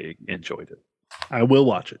 I enjoyed it. I will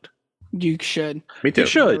watch it. You should. Me too. You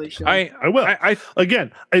should. Really should. I will.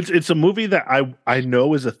 Again, it's a movie that I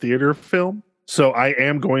know is a theater film, so I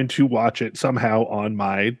am going to watch it somehow on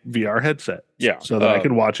my VR headset. Yeah, so that I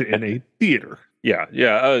can watch it in a theater. Yeah.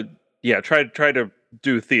 Try to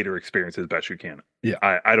do theater experience as best you can. Yeah,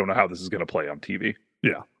 I don't know how this is going to play on TV.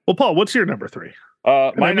 Yeah. Well, Paul, what's your number 3?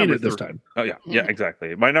 My number this time. Oh yeah,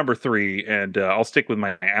 exactly. My number 3, and I'll stick with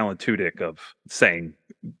my Alan Tudyk of saying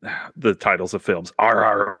the titles of films.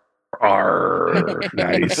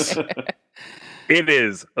 Nice. It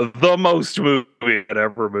is the most movie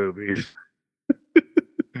ever movie.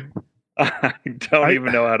 I don't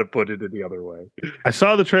even know how to put it any other way. I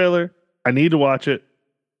saw the trailer. I need to watch it.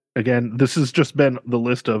 Again, this has just been the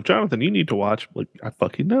list of Jonathan, you need to watch. Like, I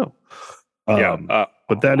fucking know.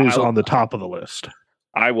 But that is on the top of the list.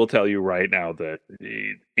 I will tell you right now that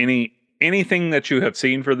anything that you have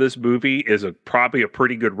seen for this movie is probably a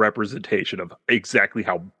pretty good representation of exactly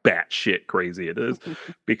how batshit crazy it is,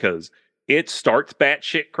 because it starts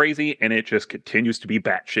batshit crazy and it just continues to be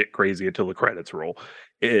batshit crazy until the credits roll.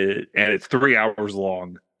 And it's 3 hours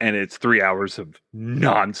long, and it's 3 hours of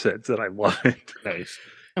nonsense, and I love it. Nice.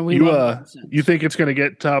 And we you think it's going to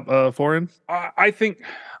get top foreign? I think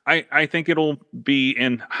it'll be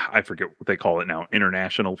in, I forget what they call it now,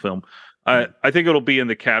 international film. I think it'll be in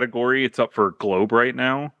the category. It's up for Globe right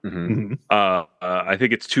now. Mm-hmm. I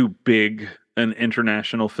think it's too big an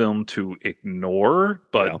international film to ignore,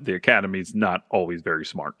 but the Academy's not always very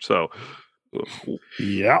smart. So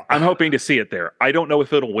yeah, I'm hoping to see it there. I don't know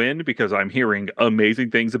if it'll win because I'm hearing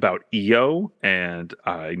amazing things about EO, and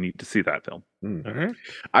I need to see that film. Mm-hmm.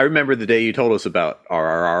 I remember the day you told us about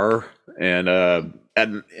RRR, and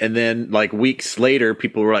then like weeks later,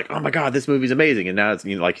 people were like, "Oh my god, this movie's amazing!" And now it's,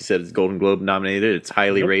 like you said, it's Golden Globe nominated. It's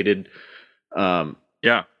highly rated. I'm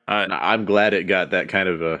glad it got that kind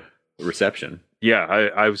of a reception. Yeah,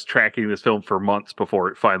 I was tracking this film for months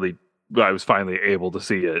before I was finally able to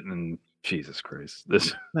see it, and Jesus Christ,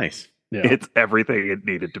 this nice. Yeah. It's everything it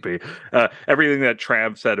needed to be. Everything that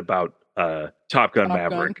Trav said about Top Gun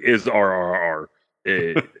Maverick is RRR.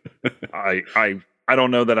 I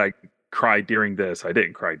don't know that I cried during this. I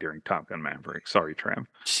didn't cry during Top Gun Maverick. Sorry, Trav.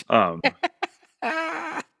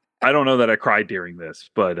 I don't know that I cried during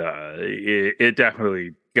this, but it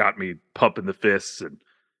definitely got me pumping the fists, and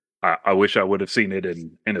I wish I would have seen it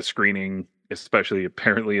in a screening, especially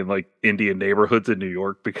apparently in like Indian neighborhoods in New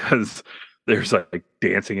York, because there's like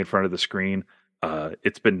dancing in front of the screen.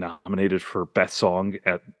 It's been nominated for Best Song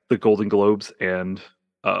at the Golden Globes and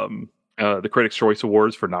the Critics' Choice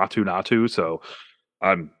Awards for Natu Natu. So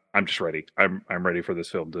I'm just ready. I'm ready for this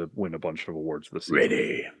film to win a bunch of awards this season.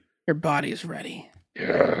 Ready. Your body's ready.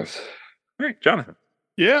 Yes. All right, Jonathan.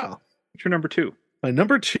 Yeah. What's your number 2? My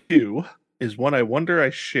number 2 is one I wonder I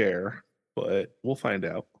share, but we'll find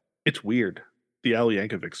out. It's weird. The Al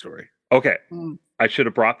Yankovic story. Okay. Mm. I should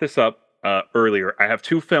have brought this up earlier. I have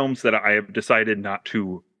 2 films that I have decided not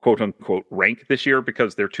to quote unquote rank this year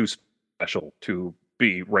because they're too special to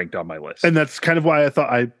be ranked on my list. And that's kind of why I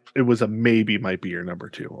thought it was a maybe might be your number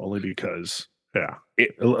 2, only because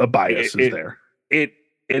a bias is there. It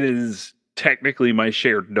is technically my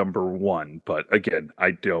shared number 1, but again,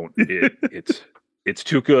 I don't. It's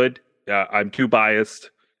too good. I'm too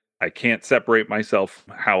biased. I can't separate myself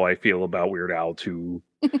how I feel about Weird Al to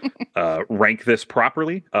rank this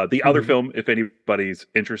properly. The other film, if anybody's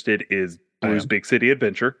interested, is Blue's Big City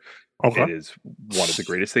Adventure. Okay. It is one of the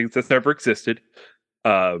greatest things that's ever existed.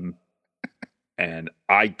 And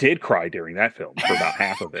I did cry during that film for about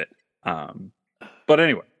half of it. But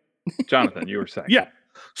anyway, Jonathan, you were saying. Yeah.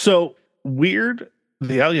 So Weird,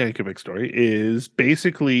 the Al Yankovic story is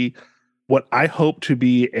basically what I hope to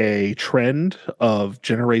be a trend of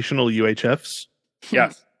generational UHFs.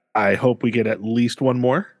 Yes. I hope we get at least one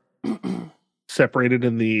more separated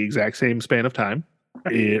in the exact same span of time.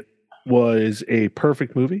 It was a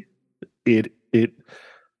perfect movie. I think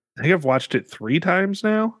I've watched it 3 times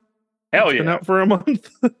now. Hell It's yeah. been out for a month.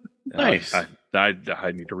 Nice. I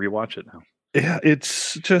need to rewatch it now. Yeah,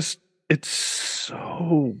 it's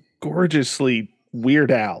so gorgeously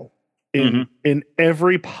Weird Al in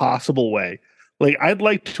every possible way. Like, I'd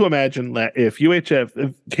like to imagine that if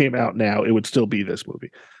UHF came out now, it would still be this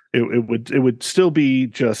movie. It would still be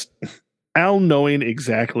just Al knowing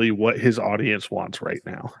exactly what his audience wants right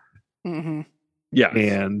now. Mm-hmm. Yeah.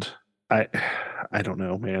 And I don't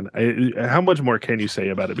know, man. How much more can you say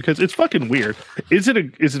about it? Because it's fucking weird. Is it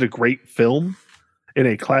a great film in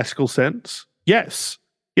a classical sense? Yes,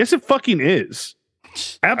 it fucking is.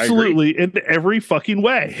 Absolutely, in every fucking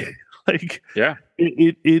way. Like, Yeah.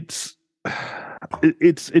 Its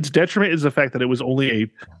detriment is the fact that it was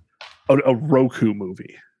only a Roku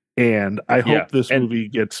movie, and I hope this movie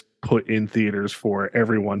gets put in theaters for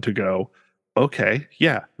everyone to go, okay,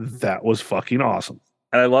 yeah, that was fucking awesome.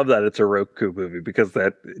 And I love that it's a Roku movie because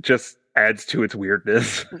that just adds to its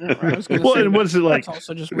weirdness. Well, and was it like that's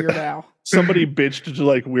also just Weird Al. somebody bitched to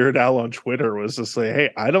like Weird Al on Twitter was just like, hey,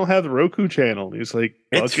 I don't have the Roku channel. And he's like,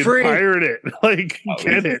 It's fucking free. pirate it. Like,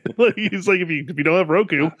 get it. Like, he's like, if you don't have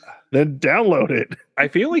Roku, then download it. I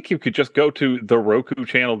feel like you could just go to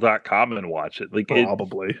therokuchannel.com and watch it. Like,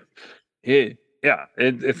 Probably.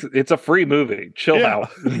 it's a free movie. Chill out.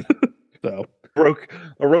 So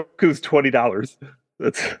Roku's $20.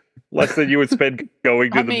 That's less than you would spend going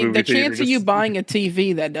to the movie the theater. chance of you buying a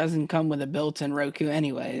TV that doesn't come with a built-in Roku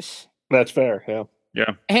anyways. that's fair. Yeah.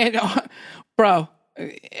 Yeah. And bro,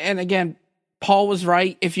 and again, Paul was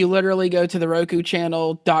right. If you literally go to the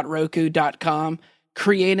rokuchannel.roku.com,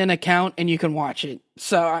 create an account and you can watch it.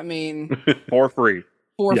 So I mean, For free.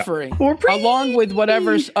 for free. Along with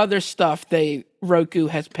whatever other stuff Roku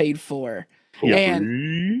has paid for. Yeah.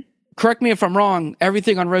 And correct me if I'm wrong,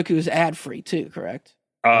 everything on Roku is ad-free too, correct?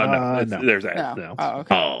 No, no. there's ads. No. Oh,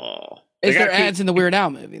 okay. Oh. Is They there got two- ads in the Weird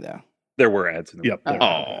Al movie though? There were ads in the Yep. movie.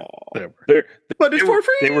 There were. But it's for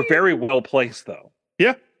free. They were very well placed, though.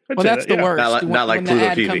 Yeah. I'd Well, say that's that, the yeah. worst. Not like when Pluto the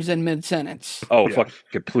ad TV. comes in mid-sentence. Oh, Yeah.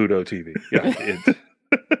 fucking Pluto TV. Yeah.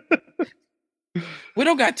 We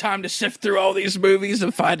don't got time to sift through all these movies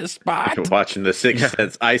and find a spot. Watching The Sixth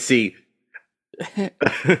Sense, I see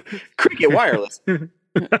Cricket Wireless.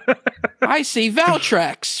 I see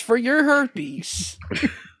Valtrex for your herpes.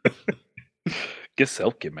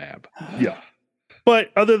 Geselkimab. Yeah.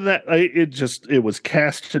 But other than that, it was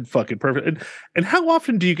casted fucking perfect. And how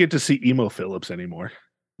often do you get to see Emo Phillips anymore?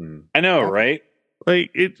 I know, right? Like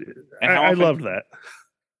And how I often- loved that.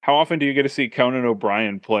 How often do you get to see Conan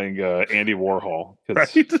O'Brien playing Andy Warhol? 'Cause-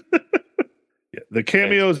 Right? Yeah, the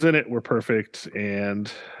cameos in it were perfect,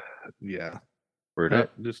 and yeah, Word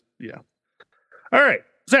up. yeah. All right,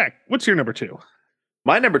 Zach, what's your number 2?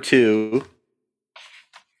 My number 2.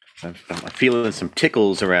 I'm feeling some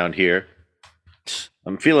tickles around here.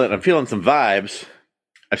 I'm feeling some vibes.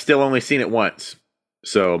 I've still only seen it once,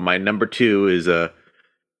 so my number 2 is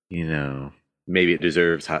maybe it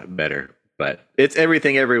deserves better, but it's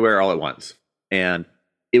Everything Everywhere All at Once, and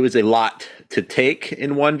it was a lot to take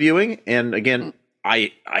in one viewing. And again,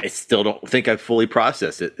 I still don't think I've fully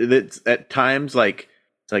processed it. It's at times like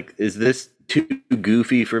it's like, is this too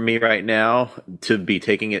goofy for me right now to be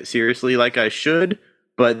taking it seriously like I should.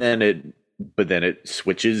 But then it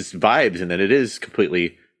switches vibes, and then it is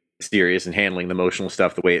completely serious and handling the emotional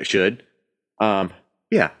stuff the way it should.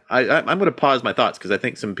 Yeah, I'm going to pause my thoughts because I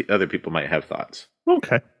think some other people might have thoughts.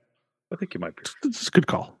 Okay. I think you might be. This is a good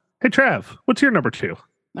call. Hey, Trav, what's your number 2?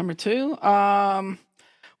 Number 2?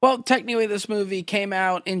 Well, technically this movie came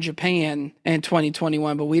out in Japan in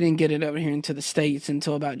 2021, but we didn't get it over here into the States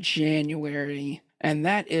until about January. And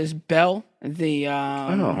that is Belle,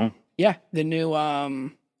 the new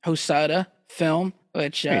Hosoda film,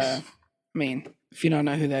 which Nice. I mean, if you don't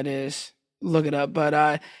know who that is, look it up.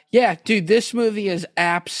 But yeah, dude, this movie is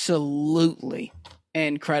absolutely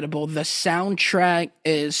incredible. The soundtrack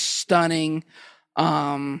is stunning.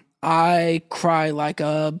 I cry like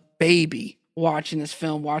a baby watching this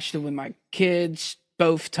film. Watched it with my kids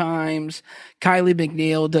both times. Kylie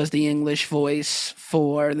McNeil does the English voice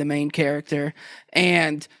for the main character,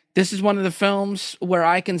 and this is one of the films where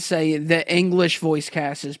I can say the English voice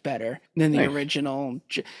cast is better than the original.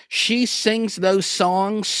 She sings those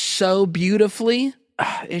songs so beautifully.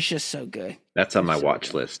 It's just so good. That's on my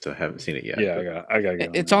watch list. I haven't seen it yet. Yeah, I got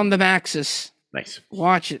it. It's on the Maxis. Nice.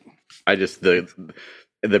 Watch it. I just the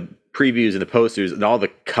previews and the posters and all the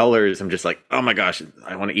colors. I'm just like, oh my gosh,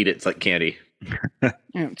 I want to eat it. It's like candy. Yeah,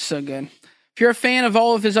 it's so good. If you're a fan of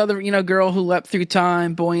all of his other, Girl Who Leapt Through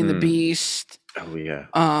Time, Boy and the Beast, oh yeah,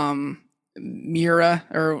 Mira,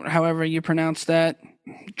 or however you pronounce that,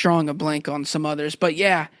 drawing a blank on some others, but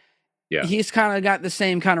yeah, he's kind of got the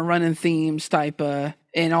same kind of running themes type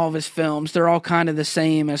in all of his films. They're all kind of the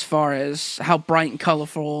same as far as how bright and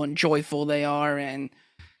colorful and joyful they are, and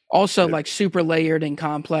also like super layered and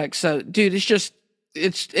complex. So, dude,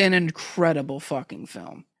 it's an incredible fucking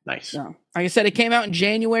film. Nice. So, like I said, it came out in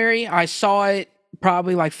January. I saw it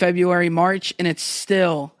probably like February, March, and it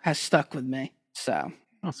still has stuck with me. So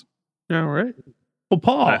Awesome. All right. Well,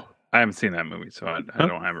 Paul. I haven't seen that movie, so I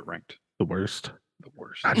don't have it ranked. The worst. The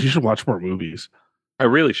worst. God, you should watch more movies. I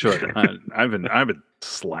really should. I've been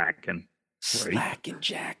slacking.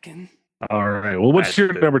 jacking. All right. Well, what's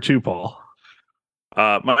your number 2, Paul?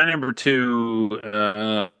 My number 2,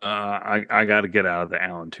 I got to get out of the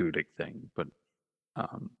Alan Tudyk thing, but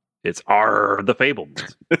it's The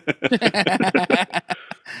Fabelmans.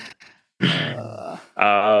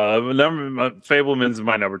 Fabelmans is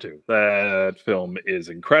my number 2. That film is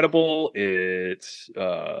incredible. It's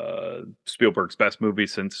Spielberg's best movie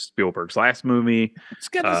since Spielberg's last movie. I was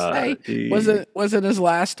gonna say, was it his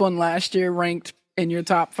last one last year ranked in your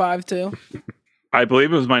top 5 too? I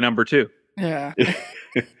believe it was my number 2. Yeah.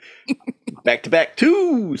 Back-to-back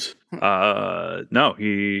 2s.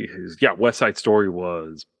 No, West Side Story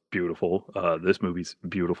was beautiful. This movie's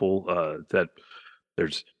beautiful. That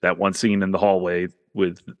there's that one scene in the hallway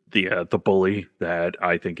with the bully that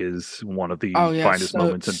I think is one of the finest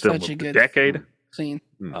moments in film of the decade. Scene.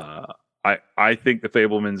 I think The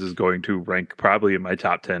Fabelmans is going to rank probably in my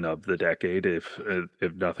top 10 of the decade if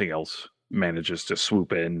nothing else manages to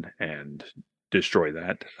swoop in and destroy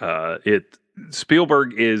that.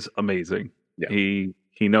 Spielberg is amazing. Yeah. He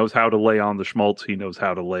knows how to lay on the schmaltz. He knows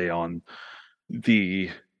how to lay on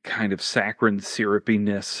the kind of saccharine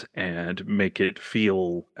syrupiness and make it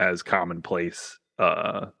feel as commonplace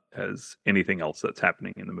as anything else that's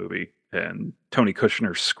happening in the movie. And Tony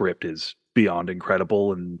Kushner's script is beyond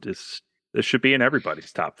incredible, and this should be in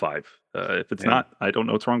everybody's top 5. If it's not, I don't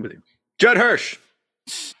know what's wrong with you. Judd Hirsch.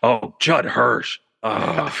 Oh, Judd Hirsch.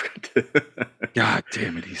 Oh, God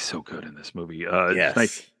damn it, he's so good in this movie. Yes.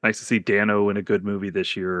 It's nice to see Dano in a good movie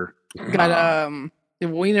this year.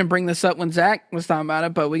 We didn't bring this up when Zach was talking about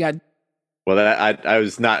it, but we got. Well, I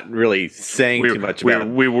was not really saying too much about it.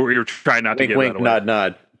 We were trying not to give wink, that away.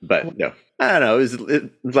 nod, but no, I don't know.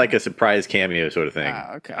 It was like a surprise cameo sort of thing.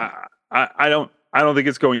 Okay. I don't think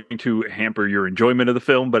it's going to hamper your enjoyment of the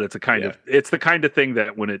film, but it's the kind of thing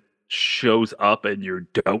that when it shows up and you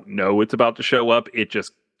don't know it's about to show up, it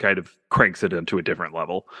just kind of cranks it into a different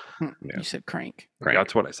level. You said crank.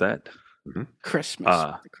 That's what I said. Mm-hmm.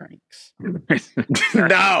 Christmas the cranks.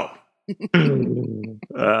 No.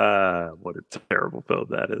 What a terrible film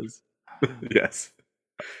that is. Yes.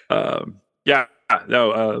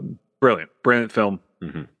 Brilliant film.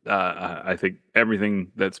 Mm-hmm. I think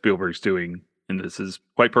everything that Spielberg's doing in this is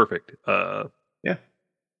quite perfect.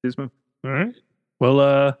 His movie. All right.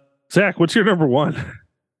 Well, Zach, what's your number 1?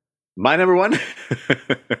 My number 1.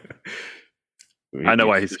 I know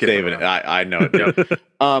why he's saving it. I know it.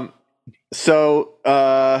 So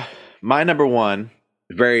my number 1,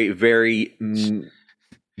 very, very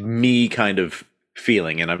me kind of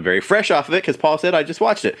feeling, and I'm very fresh off of it because Paul said I just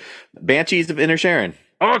watched it. Banshees of Inisherin.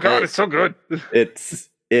 Oh God, it's so good.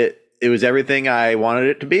 It was everything I wanted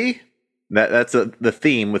it to be. That's the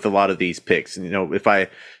theme with a lot of these picks. And, if I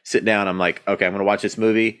sit down, I'm like, okay, I'm going to watch this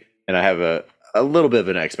movie, and I have a little bit of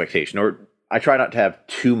an expectation, or I try not to have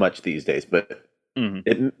too much these days, but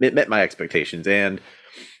it met my expectations. And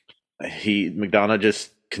McDonough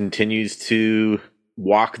just continues to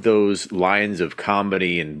walk those lines of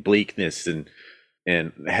comedy and bleakness and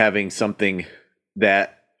having something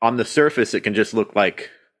that on the surface it can just look like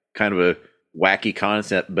kind of a wacky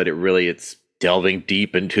concept, but it's delving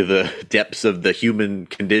deep into the depths of the human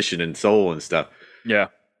condition and soul and stuff. Yeah.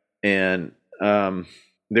 And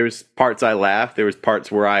there's parts I laughed. There was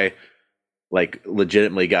parts where I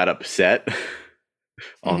legitimately got upset.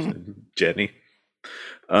 Jenny.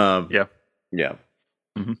 Yeah. Yeah.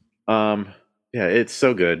 Mm-hmm. Yeah, it's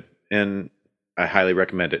so good, and I highly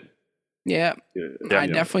recommend it. Yeah, I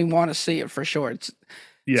definitely want to see it for sure. It's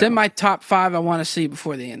in my top 5 I want to see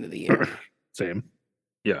before the end of the year. Same.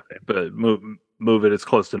 Yeah, but move it as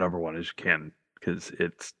close to number 1 as you can, because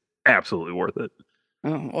it's absolutely worth it.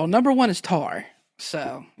 Oh, well, number 1 is Tar,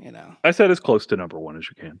 so I said as close to number 1 as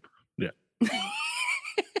you can. Yeah.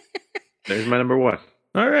 There's my number 1.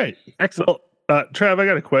 All right, excellent. Well, Trav, I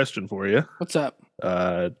got a question for you. What's up?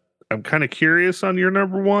 I'm kind of curious on your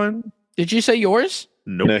number 1. Did you say yours?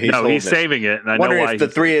 Nope. No, he's saving it, and I wonder know why. If the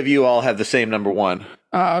 3 of you all have the same number 1.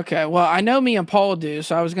 Okay. Well, I know me and Paul do,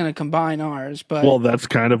 so I was going to combine ours. But that's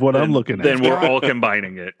kind of what I'm looking at. Then we're all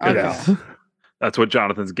combining it. Okay. That's what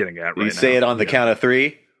Jonathan's getting at right now. You say it on the count of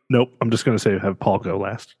 3? Nope. I'm just going to say have Paul go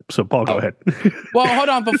last. So Paul, go ahead. Well, hold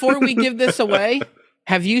on. Before we give this away,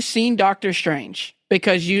 have you seen Doctor Strange?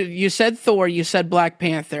 Because you said Thor, you said Black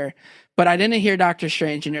Panther, but I didn't hear Doctor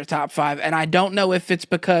Strange in your top 5, and I don't know if it's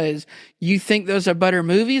because you think those are better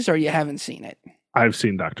movies or you haven't seen it. I've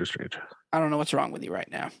seen Doctor Strange. I don't know what's wrong with you right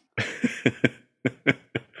now.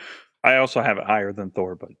 I also have it higher than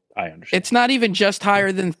Thor, but I understand. It's not even just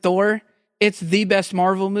higher than Thor. It's the best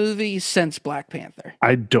Marvel movie since Black Panther.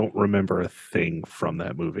 I don't remember a thing from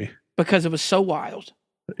that movie. Because it was so wild.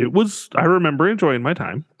 I remember enjoying my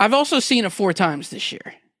time. I've also seen it 4 times this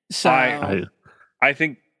year. So I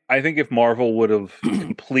think if Marvel would have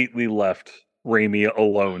completely left Raimi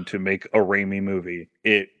alone to make a Raimi movie,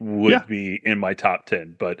 it would be in my top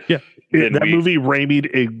 10. But movie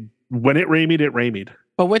Raimi'd when it Raimi'd.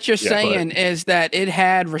 But what you're saying is that it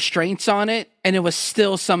had restraints on it, and it was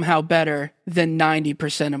still somehow better than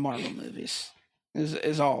 90% of Marvel movies.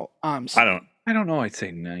 Is all I'm saying. I don't know. I'd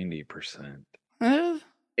say 90%.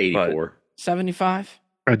 84. 75.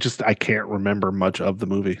 I can't remember much of the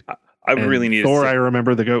movie. I would really need Thor. I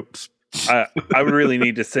remember the goats. I would really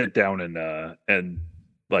need to sit down and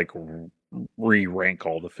re-rank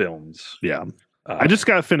all the films. Yeah, I just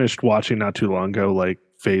got finished watching not too long ago,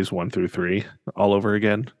 phase 1 through 3 all over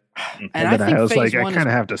again. And then I was like, I kind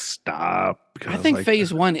of have to stop. I think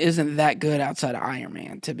phase 1 isn't that good outside of Iron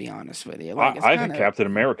Man, to be honest with you. I think Captain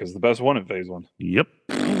America is the best one in phase 1. Yep.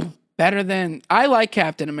 Better than I like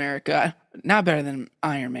Captain America. Not better than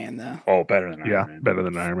Iron Man though. Oh, better than Iron Man. Better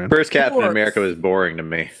than Iron Man. First Captain America was boring to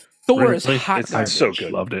me. Thor is hot. It's so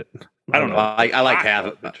good. Loved it. I don't know. I like half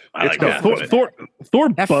of it. Thor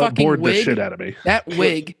that bored wig, the shit out of me. That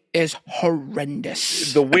wig is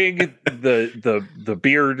horrendous. The wig, the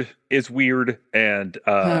beard is weird, and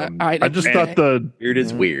I just thought the beard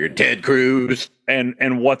is weird. Ted Cruz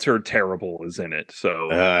and what's her terrible is in it. So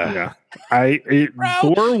Thor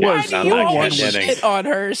was shit on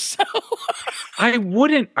her. So I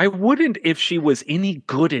wouldn't if she was any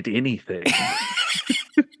good at anything.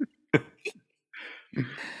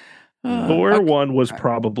 Thor 1 was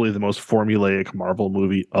probably the most formulaic Marvel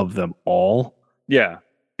movie of them all. Yeah.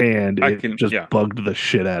 And it bugged the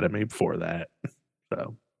shit out of me before that.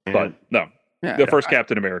 So, but no. Yeah. The first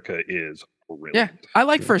Captain America is brilliant. Yeah. I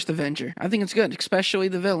like First Avenger. I think it's good, especially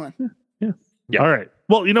the villain. Yeah. All right.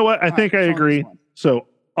 Well, you know what? I think I agree. So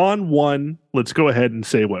on 1, let's go ahead and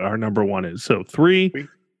say what our number 1 is. So 3,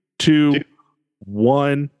 2,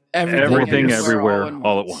 1. Everything everywhere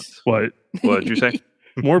all at once. What did you say?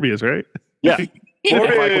 Morbius, right? Yeah.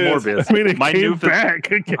 Morbius. I mean, it came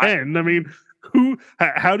back again.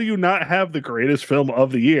 How do you not have the greatest film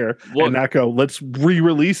of the year and not go, let's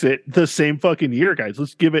re-release it the same fucking year, guys?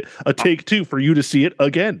 Let's give it a take 2 for you to see it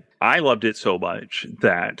again. I loved it so much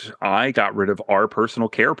that I got rid of our personal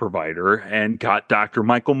care provider and got Dr.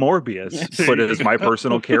 Michael Morbius put it as my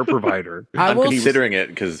personal care provider. I'm considering it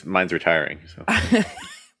because mine's retiring. So.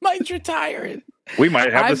 Mine's retiring. We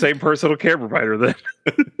might have the same personal care provider then.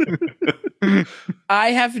 I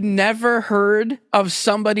have never heard of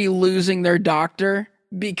somebody losing their doctor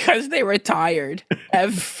because they were tired.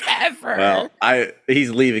 Ever. Well,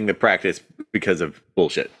 he's leaving the practice because of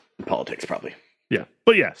bullshit politics, probably. Yeah.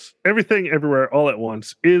 But yes, Everything Everywhere All at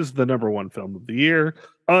Once is the number one film of the year,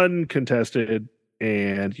 uncontested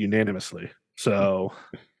and unanimously. So,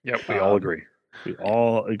 Yep, we all agree. We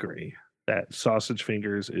all agree that Sausage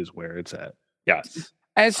Fingers is where it's at. Yes.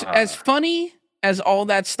 As funny as all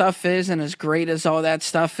that stuff is, and as great as all that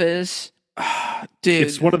stuff is, dude,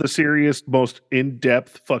 It's one of the serious, most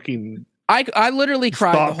in-depth fucking I literally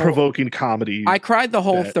cried the whole thought-provoking comedy. I cried the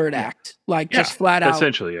whole third act. Just flat out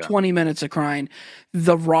essentially, 20 minutes of crying.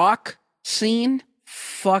 The Rock scene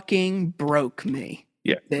fucking broke me.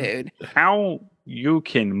 Yeah. Dude. How you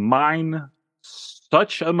can mine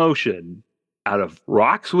such emotion out of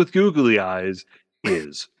rocks with googly eyes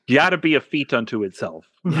is gotta be a feat unto itself.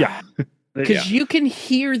 Yeah. Because you can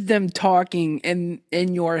hear them talking in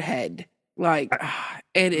your head. Like,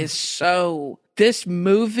 it is so... This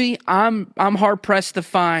movie, I'm hard pressed to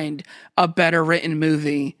find a better written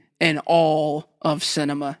movie in all of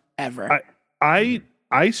cinema ever. I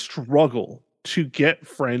struggle to get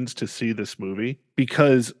friends to see this movie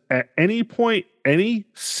because at any point, any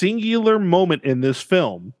singular moment in this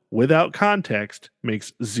film without context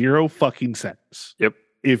makes zero fucking sense. Yep.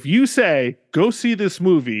 If you say, go see this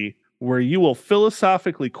movie where you will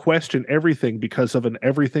philosophically question everything because of an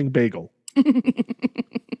everything bagel.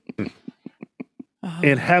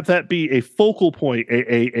 And have that be a focal point,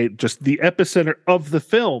 a just the epicenter of the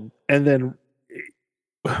film, and then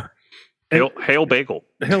Hail bagel.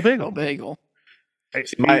 Hail bagel. Oh, bagel.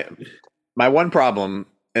 See, my one problem,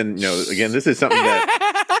 and again, this is something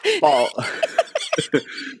that Paul.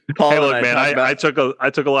 Hey, look, man, I took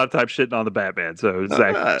a lot of time shitting on the Batman, so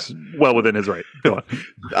Zach's well within his right. Go on.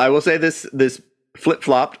 I will say this flip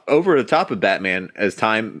flopped over the top of Batman as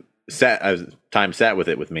time sat with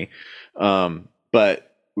it with me.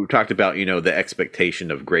 But we talked about, the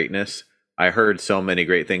expectation of greatness. I heard so many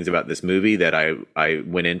great things about this movie that I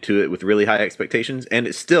went into it with really high expectations, and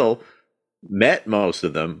it still met most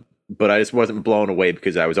of them, but I just wasn't blown away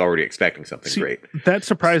because I was already expecting something great. That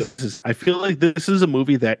surprises. I feel like this is a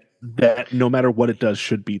movie that no matter what it does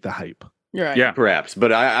should beat the hype. Right. Yeah. Perhaps.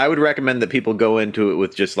 But I would recommend that people go into it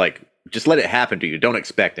with just let it happen to you. Don't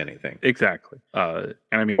expect anything. Exactly. And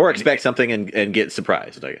I mean, or expect something and get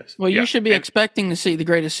surprised, I guess. Well, you should be expecting to see the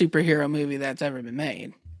greatest superhero movie that's ever been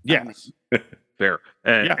made. Yes. Fair.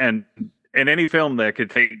 And any film that could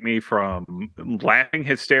take me from laughing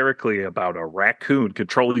hysterically about a raccoon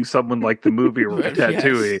controlling someone like the movie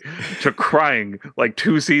Ratatouille to crying like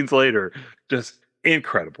 2 scenes later, just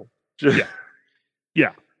incredible. Yeah.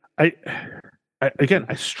 I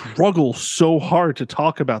struggle so hard to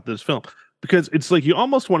talk about this film because it's like you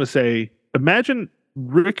almost want to say, imagine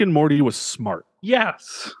Rick and Morty was smart.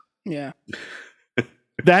 Yes. Yeah.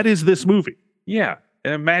 That is this movie. Yeah.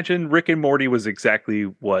 And imagine Rick and Morty was exactly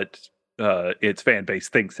what its fan base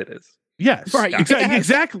thinks it is. Yes. Right.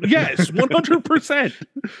 Exactly. Yes. 100%.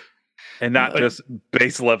 And not just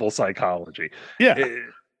base level psychology. Yeah.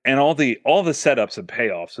 And all the setups and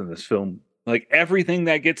payoffs in this film, like everything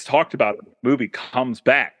that gets talked about in the movie comes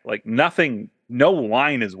back. Like no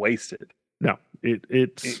line is wasted. No,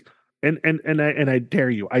 it's I dare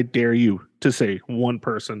you to say one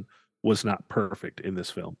person was not perfect in this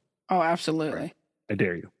film. Oh, absolutely. Right. I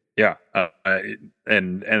dare you. Yeah.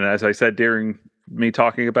 And as I said during me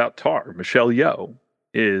talking about Tar, Michelle Yeoh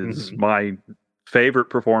is my favorite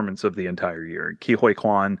performance of the entire year. And Ke Huy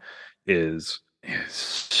Quan is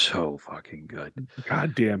so fucking good.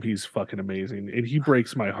 God damn, he's fucking amazing. And he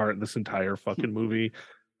breaks my heart in this entire fucking movie.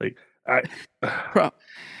 Like I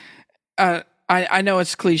know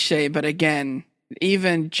it's cliche, but again,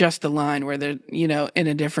 even just the line where they're, in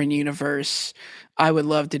a different universe, I would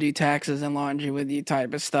love to do taxes and laundry with you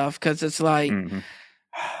type of stuff. Cause it's like,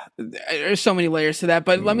 there's so many layers to that.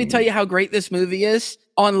 But let me tell you how great this movie is.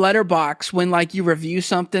 On Letterboxd, when you review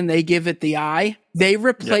something, they give it the eye. They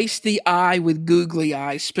replaced the eye with googly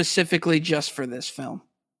eyes specifically just for this film.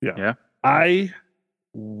 Yeah. I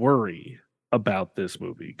worry about this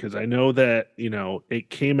movie because I know that, it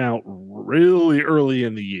came out really early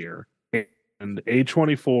in the year and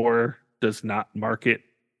A24 does not market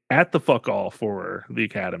at the fuck all for the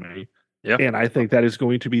Academy. Yeah. And I think that is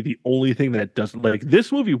going to be the only thing that doesn't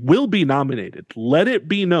this movie will be nominated. Let it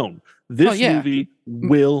be known. This movie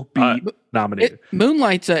will be nominated.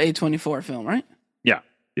 Moonlight's a A24 film, right? Yeah.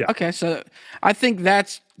 Okay, so I think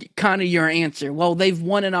that's kind of your answer. Well, they've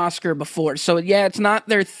won an Oscar before. So it's not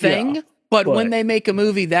their thing, but when they make a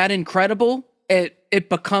movie that incredible, it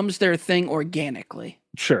becomes their thing organically.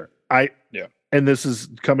 Sure. and this is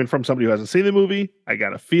coming from somebody who hasn't seen the movie, I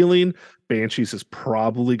got a feeling Banshees is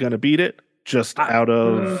probably going to beat it just out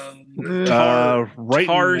of right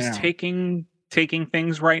Tar's now. taking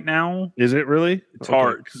things right now. Is it really?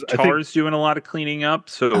 Tar's doing a lot of cleaning up,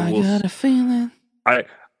 so I got a feeling.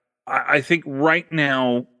 I think right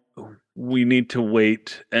now we need to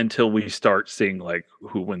wait until we start seeing like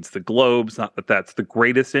who wins the Globes. Not that that's the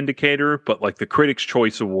greatest indicator, but like the Critics'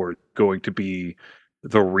 Choice Award going to be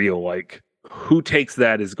the real like who takes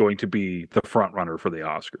that is going to be the front runner for the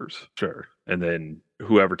Oscars. Sure. And then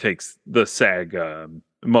whoever takes the SAG,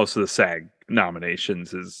 most of the SAG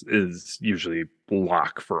nominations is usually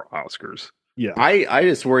lock for Oscars. Yeah. I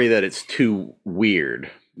just worry that it's too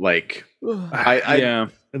weird. Like I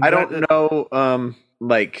don't know.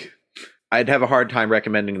 Like I'd have a hard time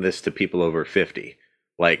recommending this to people over 50.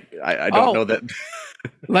 Like I don't know that.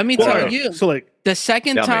 Let me tell you. So like the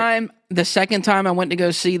second time I went to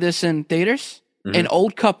go see this in theaters, an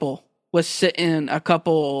old couple was sitting a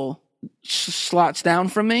couple slots down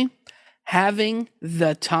from me, having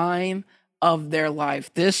the time of their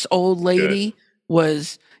life. This old lady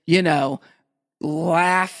was,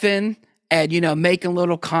 laughing and, making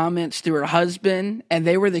little comments to her husband, and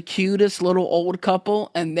they were the cutest little old couple,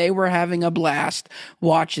 and they were having a blast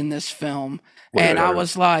watching this film. And I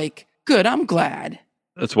was like, good, I'm glad.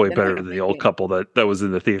 That's way better than the old couple that was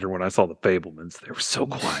in the theater when I saw The Fabelmans. They were so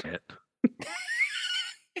quiet.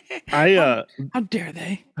 How dare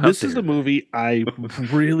they? This is a movie I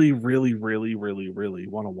really, really, really, really, really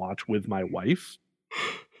want to watch with my wife,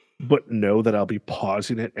 but know that I'll be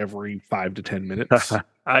pausing it every 5 to 10 minutes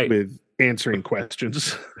with answering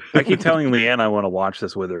questions. I keep telling Leanne I want to watch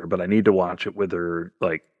this with her, but I need to watch it with her.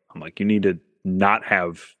 Like, I'm like, you need to not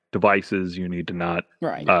have devices. You need to not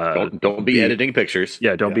don't be editing pictures.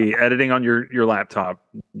 Yeah, don't be editing on your laptop.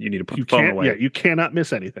 You need to put the phone away. Yeah, you cannot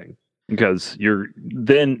miss anything. Because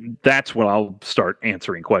then that's when I'll start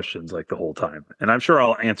answering questions like the whole time. And I'm sure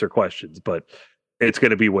I'll answer questions, but it's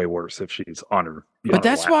going to be way worse if she's on her. But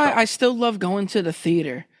that's why I still love going to the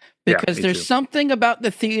theater, because there's something about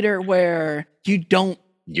the theater where you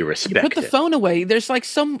respect put the phone away. There's like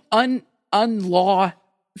some unlaw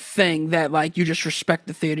thing that like you just respect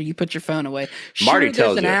the theater. You put your phone away. Marty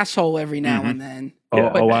tells an asshole every now and then.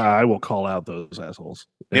 I will call out those assholes.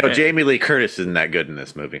 Jamie Lee Curtis isn't that good in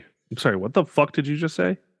this movie. I'm sorry, what the fuck did you just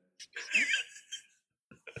say?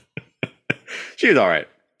 She was all right.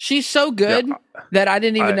 She's so good that I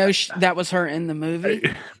didn't even know that was her in the movie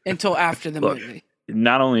until after the movie.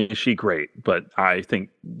 Not only is she great, but I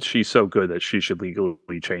think she's so good that she should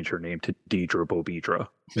legally change her name to Deidre Bobidra.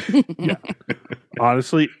 Yeah.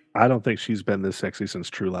 Honestly, I don't think she's been this sexy since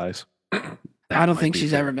True Lies. I don't think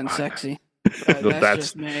she's ever been sexy. That's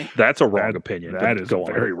just me. That's a wrong opinion. That is a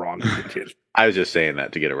very wrong opinion. I was just saying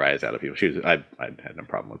that to get a rise out of people. I had no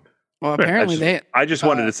problem with. Well, apparently I just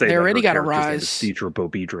wanted to say they already got a rise. Deidre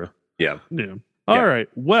Bobidra. Yeah. All right.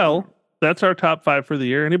 Well, that's our top 5 for the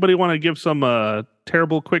year. Anybody want to give some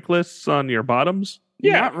terrible quick lists on your bottoms?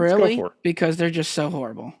 Yeah, not really, because they're just so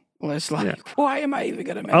horrible. Why am I even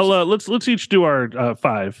gonna mention? Let's each do our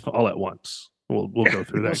 5 all at once. We'll go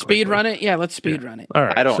through that. We'll speed run it. Yeah, let's speed run it. All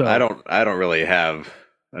right. I don't really have,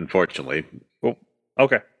 unfortunately. Well,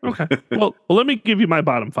 okay. Well, let me give you my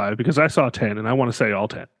bottom 5 because I saw 10 and I want to say all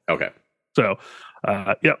 10. Okay. So,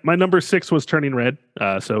 my number 6 was Turning Red.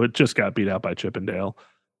 So it just got beat out by Chip and Dale.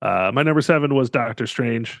 My number 7 was Doctor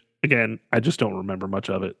Strange. Again, I just don't remember much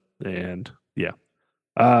of it. And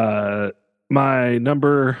my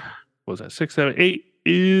number, what was that, 6, 7, 8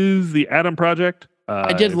 is The Atom Project.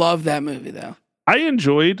 I did love that movie though. I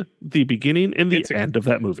enjoyed the beginning and the end of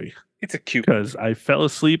that movie. It's a cute because I fell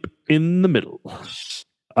asleep in the middle.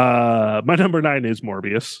 My number 9 is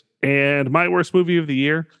Morbius, and my worst movie of the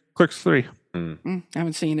year, Clerks 3. I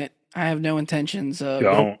haven't seen it. I have no intentions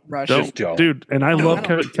of rushing. Dude, and I love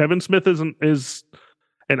Kevin Smith is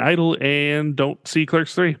an idol, and don't see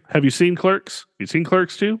Clerks 3. Have you seen Clerks? Have you seen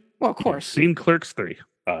Clerks 2? Well, of course. Seen Clerks 3.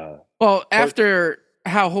 Well, after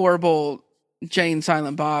how horrible Jay and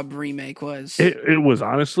Silent Bob remake was. It was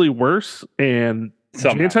honestly worse, and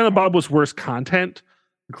Jay and Silent Bob was worse content.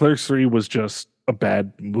 Clerks 3 was just a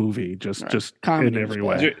bad movie, just in every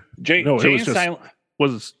way. Jay and Silent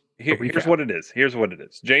was here's what it is.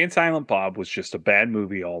 Jay and Silent Bob was just a bad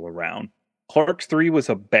movie all around. Clerks 3 was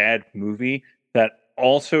a bad movie that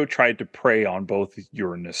also tried to prey on both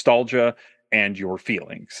your nostalgia and your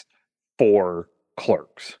feelings for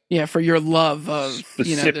Clerks. Yeah, for your love of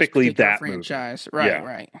specifically that franchise. Movie.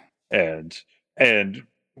 Right. And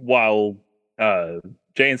while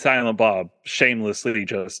Jay and Silent Bob shamelessly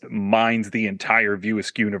just mines the entire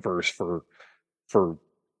Viewisk universe for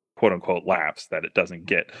quote unquote laughs that it doesn't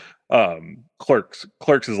get. Clerks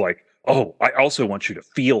is like, oh, I also want you to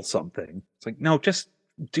feel something. It's like, no, just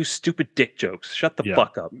do stupid dick jokes. Shut the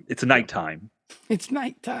fuck up. It's nighttime. It's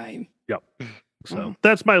nighttime. Yep. So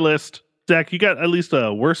that's my list. Zach, you got at least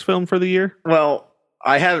a worst film for the year? Well,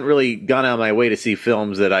 I haven't really gone out of my way to see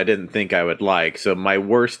films that I didn't think I would like. So my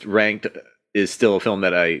worst ranked is still a film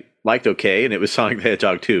that I liked okay, and it was Sonic the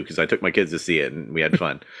Hedgehog 2 because I took my kids to see it and we had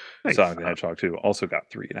fun. Nice. Sonic the Hedgehog 2 also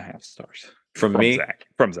got 3.5 stars. From me? Zach.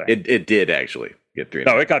 From Zach. It did actually get 3.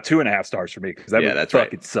 No, it got 2.5 stars for me because that movie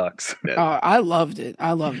fucking sucks. I loved it.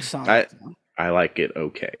 I loved Sonic. I like it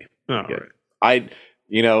okay. Oh, yeah. Right.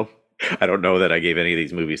 I don't know that I gave any of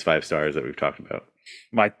these movies 5 stars that we've talked about.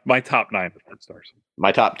 My top 9 are 4 stars.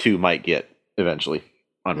 My top 2 might get eventually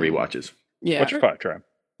on rewatches. Yeah. What's your 5, Trav?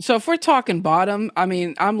 So if we're talking bottom, I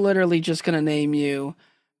mean, I'm literally just going to name you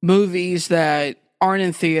movies that aren't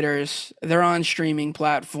in theaters. They're on streaming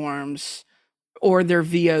platforms or they're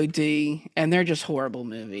VOD, and they're just horrible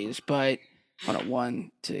movies. But hold on,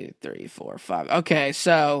 1, 2, 3, 4, 5. Okay,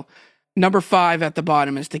 so number 5 at the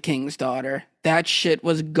bottom is The King's Daughter. That shit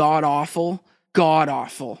was god awful. God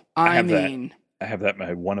awful. I have that at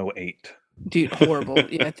my 108. Dude, horrible.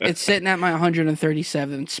 Yeah, it's sitting at my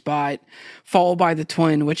 137th spot, followed by The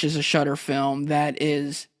Twin, which is a Shudder film that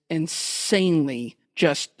is insanely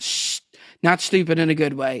just not stupid in a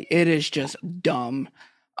good way. It is just dumb.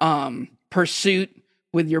 Pursuit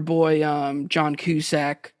with your boy John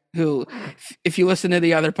Cusack, who, if you listen to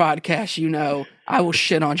the other podcast, you know I will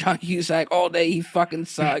shit on John Cusack all day. He fucking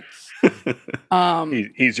sucks.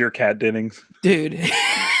 He's your Kat Dennings, dude.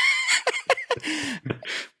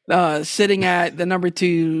 Sitting at the number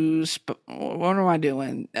 2 what am I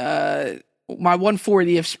doing? My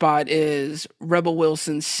 140th spot is Rebel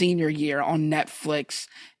Wilson's Senior Year on Netflix.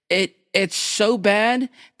 It's so bad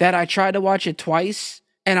that I tried to watch it twice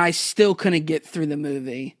and I still couldn't get through the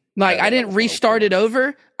movie. Like, I didn't restart it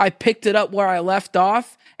over. I picked it up where I left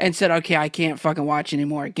off and said, okay, I can't fucking watch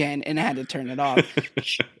anymore again, and I had to turn it off.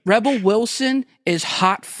 Rebel Wilson is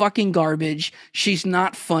hot fucking garbage. She's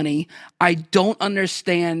not funny. I don't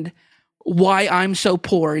understand why I'm so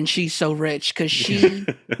poor and she's so rich, because she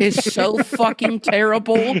is so fucking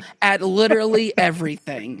terrible at literally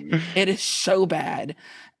everything. It is so bad.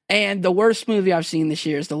 And the worst movie I've seen this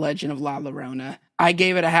year is The Legend of La Llorona. I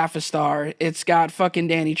gave it a 0.5 star. It's got fucking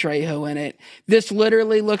Danny Trejo in it. This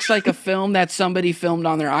literally looks like a film that somebody filmed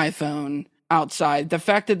on their iPhone outside. The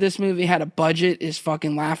fact that this movie had a budget is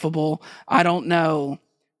fucking laughable. I don't know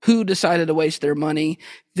who decided to waste their money.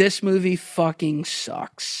 This movie fucking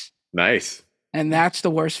sucks. Nice. And that's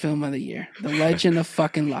the worst film of the year. The Legend of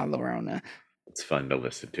fucking La Llorona. It's fun to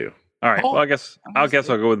listen to. All right. Well, I guess I'll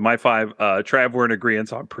go with my 5. Trav, we're in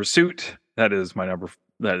agreement on Pursuit. That is my number.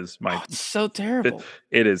 That is my. Oh, it's so terrible.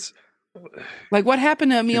 It is. Like, what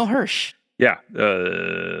happened to Emil Hirsch? Yeah,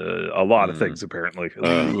 a lot of things apparently.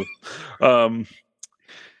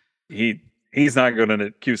 He's not good in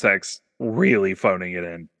it. Cusack's really phoning it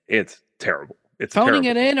in. It's terrible. It's phoning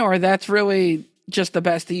terrible. it in, or that's really just the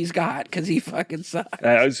best he's got because he fucking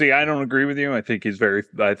sucks. See, I don't agree with you. I think he's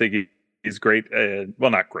he's great.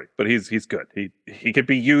 Well, not great, but he's good. He could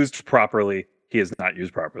be used properly. He is not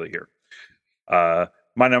used properly here.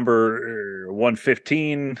 My number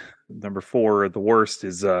 115, number 4, the worst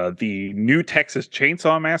is the new Texas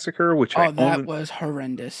Chainsaw Massacre, which was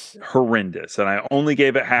horrendous. Horrendous, and I only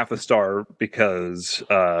gave it 0.5 star because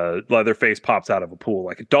Leatherface pops out of a pool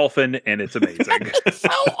like a dolphin, and it's amazing. So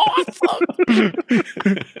awesome!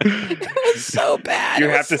 It was so bad. It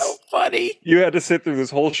was so funny. You had to sit through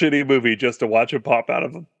this whole shitty movie just to watch him pop out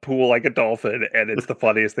of a pool like a dolphin, and it's the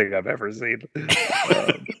funniest thing I've ever seen.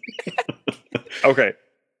 Okay.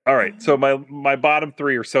 All right. So my bottom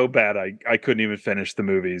 3 are so bad I couldn't even finish the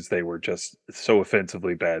movies. They were just so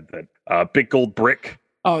offensively bad that Big Gold Brick.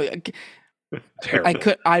 Oh,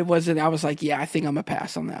 terrible. I was like, yeah, I think I'm a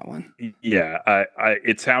pass on that one. Yeah.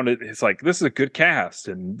 It's like, this is a good cast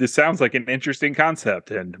and this sounds like an interesting concept,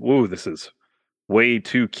 and woo, this is way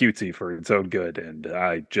too cutesy for its own good, and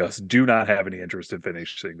I just do not have any interest in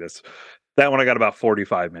finishing this. That one I got about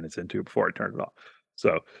 45 minutes into before I turned it off.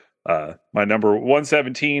 So my number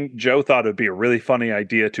 117, Joe thought it'd be a really funny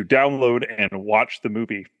idea to download and watch the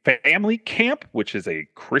movie Family Camp, which is a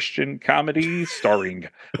Christian comedy starring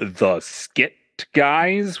the Skit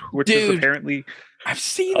Guys, which is apparently I've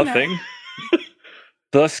seen a thing.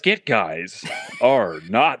 The Skit Guys are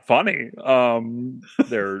not funny.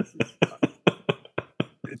 They're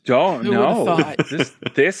don't know.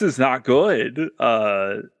 This is not good.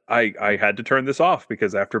 I had to turn this off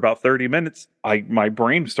because after about 30 minutes, my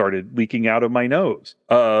brain started leaking out of my nose.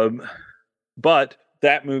 But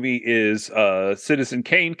that movie is Citizen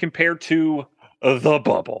Kane compared to The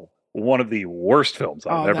Bubble, one of the worst films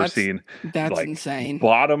I've ever seen. That's insane.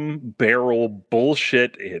 Bottom barrel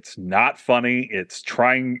bullshit. It's not funny. It's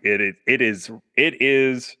trying. It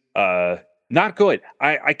is not good.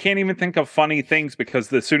 I can't even think of funny things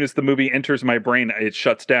because as soon as the movie enters my brain, it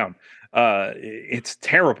shuts down. It's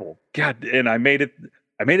terrible. God, and I made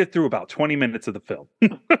it through about 20 minutes of the film.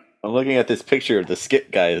 I'm looking at this picture of the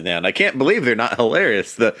skit guys now, and I can't believe they're not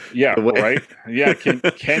hilarious. Right? Yeah,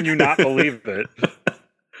 can you not believe it?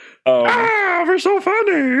 They're so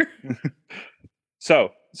funny.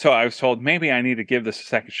 So I was told maybe I need to give this a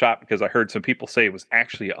second shot because I heard some people say it was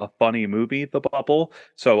actually a funny movie, The Bubble.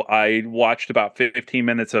 So I watched about 15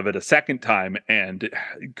 minutes of it a second time and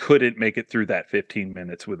couldn't make it through that 15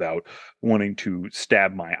 minutes without wanting to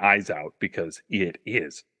stab my eyes out because it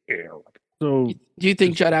is terrible. So do you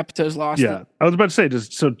think Judd Apatow's lost it? I was about to say, does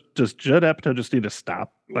Judd Apatow just need to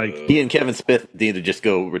stop? Like he and Kevin Smith need to just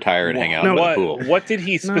go retire and hang out in the pool. What did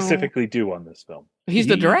he specifically do on this film? He's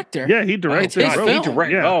the director. Yeah, he directed. It's his film.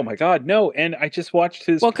 Yeah. Oh my God, no! And I just watched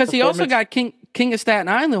his. Well, because he also got King of Staten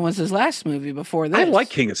Island was his last movie before this. I like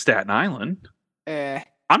King of Staten Island. I'm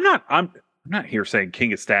not here saying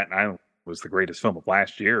King of Staten Island was the greatest film of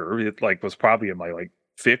last year. It was probably in my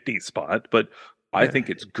 50 spot, but I think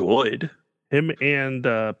it's good. Him and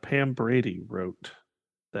Pam Brady wrote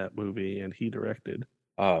that movie, and he directed.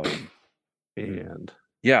 And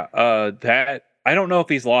that I don't know if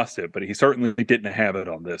he's lost it, but he certainly didn't have it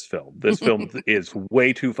on this film. This film is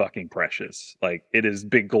way too fucking precious. It is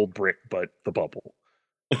Big Gold Brick, but The Bubble.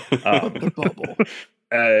 The Bubble.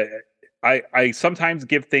 I sometimes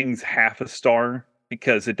give things half a star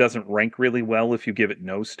because it doesn't rank really well if you give it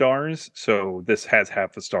no stars. So this has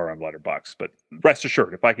half a star on Letterboxd, but rest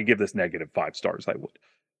assured, if I could give this -5 stars, I would.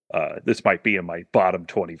 This might be in my bottom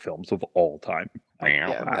 20 films of all time.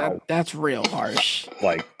 Yeah, that's real harsh.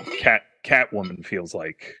 Catwoman feels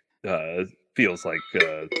like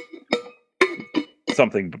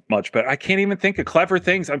something much better. I can't even think of clever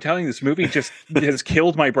things. I'm telling you, this movie just has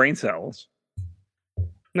killed my brain cells.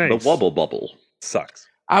 Nice. The Wubble Bubble Sucks.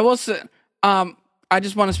 I will say, I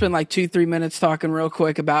just want to spend 2-3 minutes talking real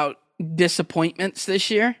quick about disappointments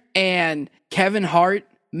this year. And Kevin Hart,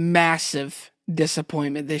 massive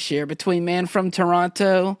disappointment this year between Man from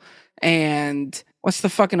Toronto and what's the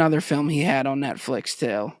fucking other film he had on Netflix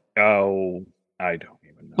too? Oh, I don't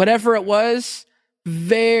even know. Whatever it was,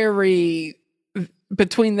 very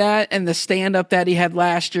between that and the stand-up that he had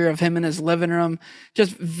last year of him in his living room,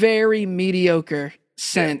 just very mediocre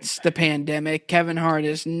since the pandemic. Kevin Hart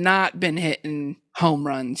has not been hitting home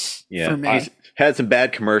runs for me. He's had some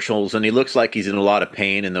bad commercials, and he looks like he's in a lot of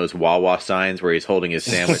pain in those Wawa signs where he's holding his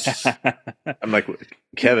sandwich. I'm like,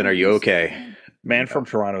 Kevin, are you okay? Man from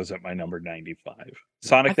Toronto is at my number 95.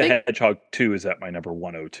 Sonic the Hedgehog 2 is at my number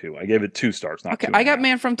 102. I gave it 2 stars, not 2. I got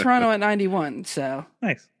Man from Toronto at 91, so.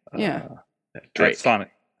 Nice. Yeah. I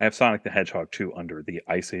have Sonic the Hedgehog 2 under the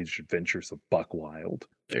Ice Age Adventures of Buck Wild.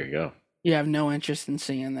 There you go. You have no interest in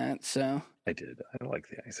seeing that, so. I did. I like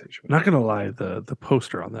the Ice Age. Not gonna lie, the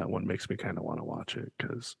poster on that one makes me kind of want to watch it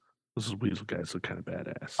because those Weasel guys look kind of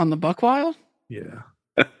badass. On the Buck Wild? Yeah.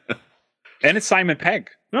 And it's Simon Pegg.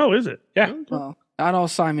 Oh, is it? Yeah. Well, not all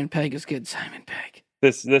Simon Pegg is good Simon Pegg.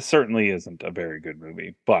 This certainly isn't a very good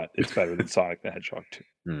movie, but it's better than Sonic the Hedgehog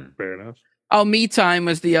 2. Fair enough. Oh, Me Time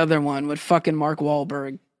was the other one with fucking Mark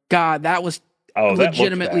Wahlberg. God, that was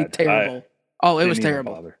legitimately terrible. It was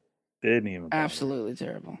terrible. Didn't even bother. Absolutely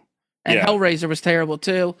terrible. And Hellraiser was terrible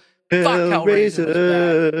too. Fuck Hellraiser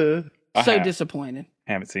was bad. So disappointed.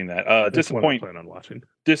 Haven't seen that. Plan on watching.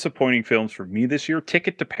 Disappointing films for me this year.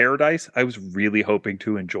 Ticket to Paradise. I was really hoping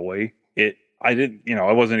to enjoy it. I didn't,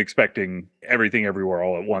 I wasn't expecting Everything Everywhere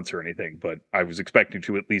All at Once or anything, but I was expecting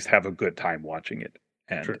to at least have a good time watching it.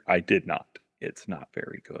 And I did not. It's not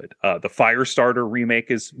very good. The Firestarter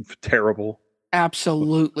remake is terrible.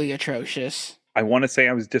 Absolutely atrocious. I want to say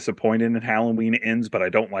I was disappointed in Halloween Ends, but I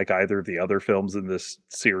don't like either of the other films in this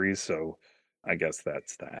series, so I guess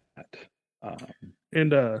that's that.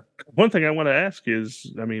 And one thing I want to ask is,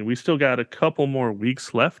 we still got a couple more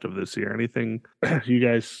weeks left of this year. Anything you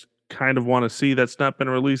guys kind of want to see that's not been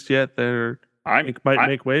released yet that might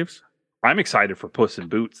make waves? I'm excited for Puss in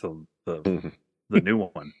Boots, the new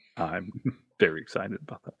one. I'm very excited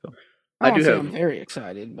about that film. I'm very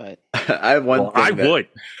excited, but I have one. I would.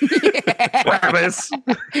 Travis.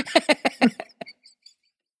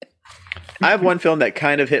 I have one film that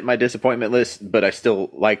kind of hit my disappointment list, but I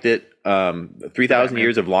still liked it. 3,000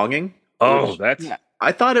 Years of Longing. Oh, that's. Yeah.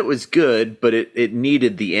 I thought it was good, but it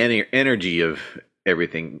needed the energy of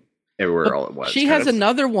Everything Everywhere All at Once. She has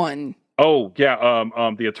another one Oh yeah,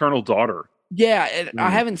 The Eternal Daughter. Yeah, I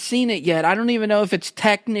haven't seen it yet. I don't even know if it's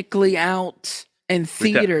technically out in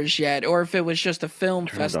theaters yet, or if it was just a film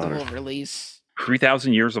festival release.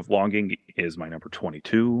 3,000 Years of Longing is my number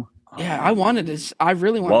 22. Yeah, I wanted to. I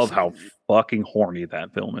really want. Love how fucking horny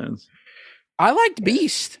that film is. I liked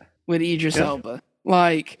Beast with Idris Elba.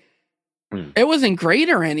 Like, it wasn't great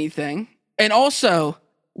or anything, and also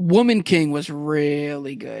Woman King was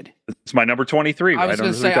really good. It's my number 23. I was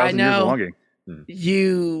going to say, I know Years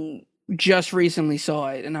you just recently saw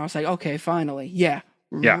it, and I was like, okay, finally, yeah.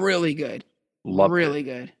 Really good, really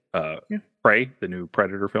good. Prey, the new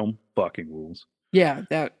Predator film, fucking rules. Yeah,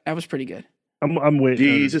 that was pretty good. I'm waiting.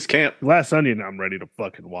 Jesus camp. Glass Onion, I'm ready to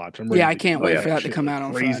fucking watch. I can't wait for that to come out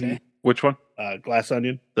on Friday. Which one? Glass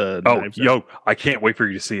Onion. I can't wait for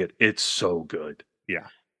you to see it. It's so good. Yeah.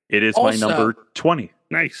 It is my number 20.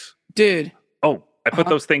 Nice. Dude. Oh, I put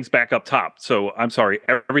those things back up top. So I'm sorry.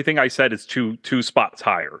 Everything I said is two spots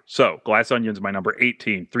higher. So Glass Onion's my number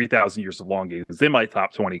 18. 3,000 Years of Longing is in my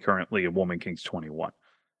top 20 currently, and Woman King's 21.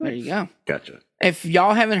 There you go. Gotcha. If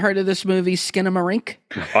y'all haven't heard of this movie, Skinamarink,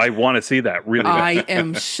 I want to see that really bad. I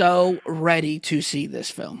am so ready to see this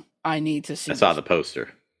film. I need to see. I saw the poster.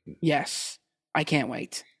 Yes, I can't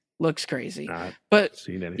wait. Looks crazy. But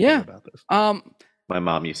seen anything about this. My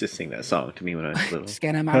mom used to sing that song to me when I was little.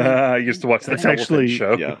 Skinamarink. I used to watch that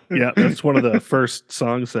show. Yeah, that's one of the first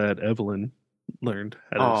songs that Evelyn learned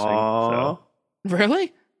how to sing. So.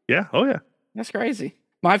 Really? Yeah. Oh yeah. That's crazy.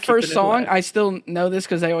 My first song, I still know this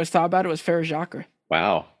because they always talk about it, was Faire Jacques.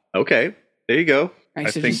 Wow. Okay. There you go. I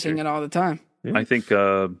used to just sing it all the time. Yeah. I think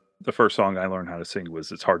the first song I learned how to sing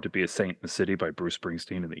was "It's Hard to Be a Saint in the City" by Bruce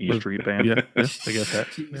Springsteen and the E Street Band. Yeah, I guess that.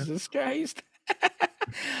 Jesus Christ.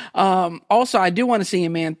 Also, I do want to see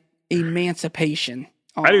Emancipation.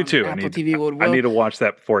 I do too. Apple TV. I need to watch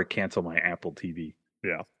that before I cancel my Apple TV.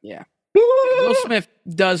 Yeah. Will Smith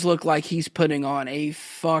does look like he's putting on a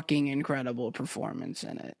fucking incredible performance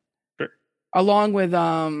in it. Sure. Along with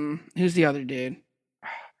who's the other dude?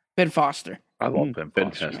 Ben Foster. I love Ben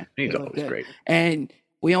Foster. Yeah. He's always great. And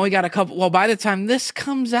we only got a couple. Well, by the time this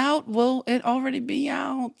comes out, will it already be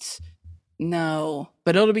out? No,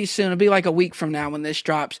 but it'll be soon. It'll be like a week from now when this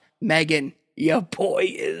drops. Megan, your boy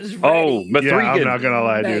is ready. Oh, Mithrigan. Yeah, I'm not gonna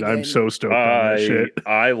lie, dude. I'm so stoked on that shit.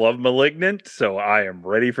 I love Malignant, so I am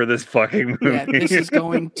ready for this fucking movie. Yeah, this is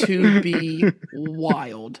going to be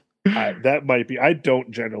wild. That might be. I don't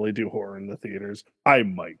generally do horror in the theaters. I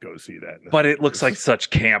might go see that. But it looks like such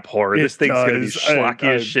camp horror. This thing's going to be schlocky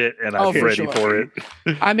as shit, and I'm ready for it.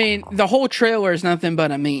 I mean, the whole trailer is nothing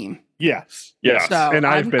but a meme. Yes. So and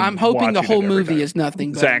I'm hoping the whole movie is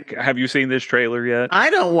nothing but... Zach, have you seen this trailer yet? I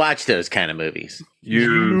don't watch those kind of movies.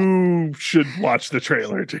 You should watch the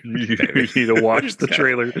trailer, dude. You need to watch the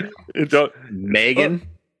trailer. Megan?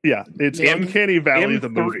 Yeah, it's Uncanny Valley, the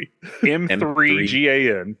movie.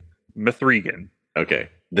 M3GAN. Mithrigan. Okay.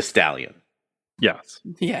 The Stallion. Yes.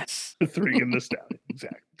 Mithrigan the Stallion.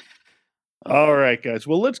 Exactly. All right, guys.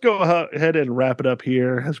 Well, let's go ahead and wrap it up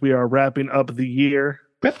here as we are wrapping up the year.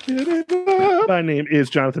 My name is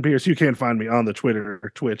Jonathan Pierce. You can find me on the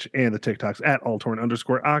Twitter, Twitch, and the TikToks at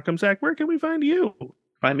 @Altorn_Occam. Zach, where can we find you?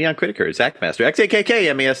 Find me on Critiker, Zachmaster,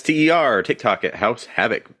 XAKKMASTER, TikTok at House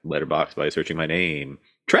Havoc, Letterboxd by searching my name.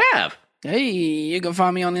 Trav! Hey, you can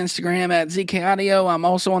find me on Instagram at ZKAudio. I'm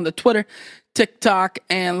also on the Twitter, TikTok,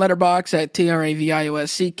 and Letterboxd at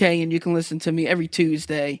TRAVIOSCK, and you can listen to me every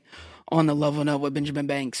Tuesday on the Level Up with Benjamin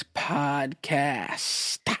Banks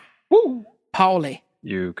podcast. Woo! Paulie.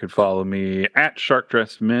 You could follow me at Shark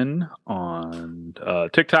Dressed Men on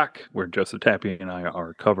TikTok, where Joseph Tappy and I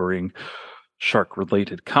are covering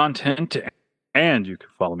shark-related content. And you can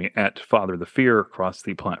follow me at Father the Fear across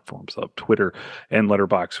the platforms of Twitter and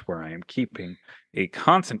Letterboxd, where I am keeping a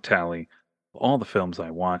constant tally of all the films I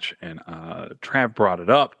watch. And Trav brought it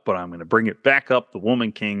up, but I'm going to bring it back up. The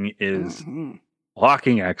Woman King is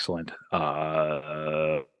fucking excellent.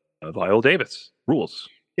 Viola Davis rules.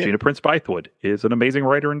 Yeah. Gina Prince Bythewood is an amazing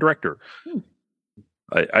writer and director.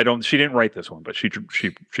 She didn't write this one, but she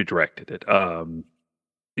directed it.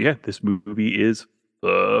 Yeah, this movie is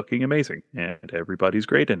fucking amazing, and everybody's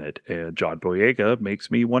great in it. And John Boyega makes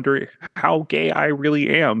me wonder how gay I really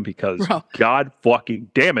am, because God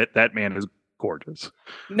fucking damn it, that man is gorgeous.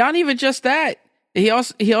 Not even just that. He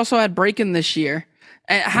also had Breakin' this year.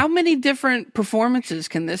 And how many different performances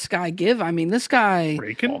can this guy give? I mean, this guy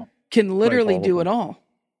can literally do it all.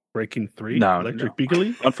 Breaking 3? No, Electric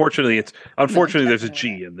Beagle? Unfortunately, there's a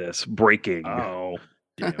G in this. Breaking. Oh.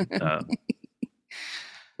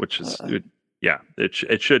 Which is,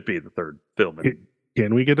 it should be the third film in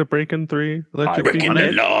Can we get a Breaking 3 Electric Breaking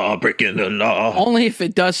Boogaloo? the law, breaking the law. Only if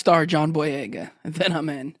it does star John Boyega. Then I'm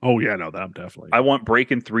in. Oh yeah, no, that I'm definitely. I want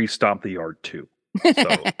Breaking 3 Stomp the Yard 2.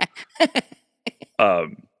 So,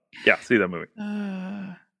 yeah, see that movie.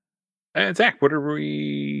 And Zach, what are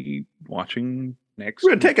we watching next?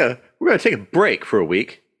 We're gonna take a break for a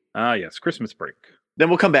week. Yes, Christmas break. Then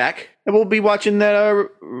we'll come back and we'll be watching that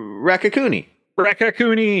Rakakuni.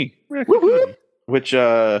 Rakakuni! Woo-woo! Which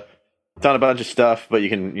it's on a bunch of stuff, but you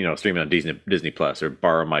can stream it on Disney Plus or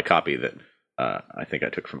borrow my copy that I think I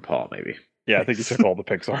took from Paul. Maybe. Yeah, I think you took all the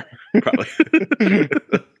Pixar. Probably.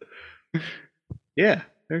 Yeah,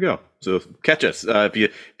 there you go. So catch us if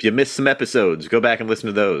you missed some episodes. Go back and listen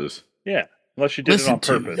to those. Yeah, unless you did it on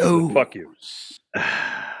purpose. Then fuck you.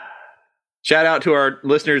 Shout out to our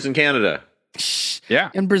listeners in Canada. Yeah,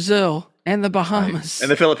 in Brazil and the Bahamas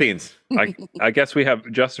and the Philippines. I guess we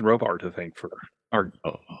have Justin Robart to thank for our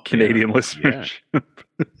Canadian listeners. Yeah.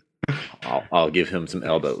 I'll give him some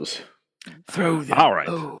elbows. Throw them. All right.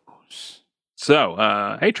 O's. So,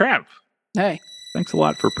 hey Trav. Hey. Thanks a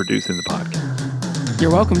lot for producing the podcast.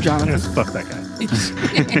 You're welcome, Jonathan. Yes, fuck that guy.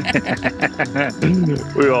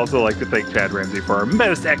 We would also like to thank Chad Ramsey for our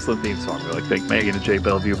most excellent theme song. We'd like to thank Megan and Jay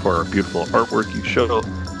Bellevue for our beautiful artwork. You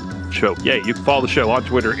can follow the show on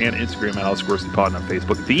Twitter and Instagram at Oscar Pod, and on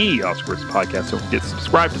Facebook, the Oscar Podcast. Don't forget to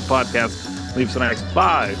subscribe to the podcast. Leave us a nice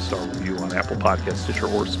 5-star review on Apple Podcasts, Stitcher,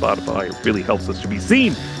 or Spotify. It really helps us to be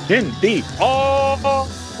seen in the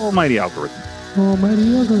almighty algorithm.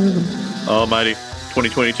 Almighty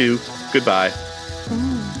 2022. Goodbye.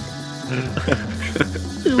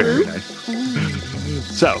 Very nice.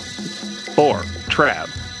 So, for Trav,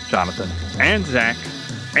 Jonathan, and Zach,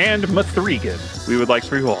 and Mathregan, we would like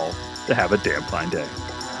for you all to have a damn fine day.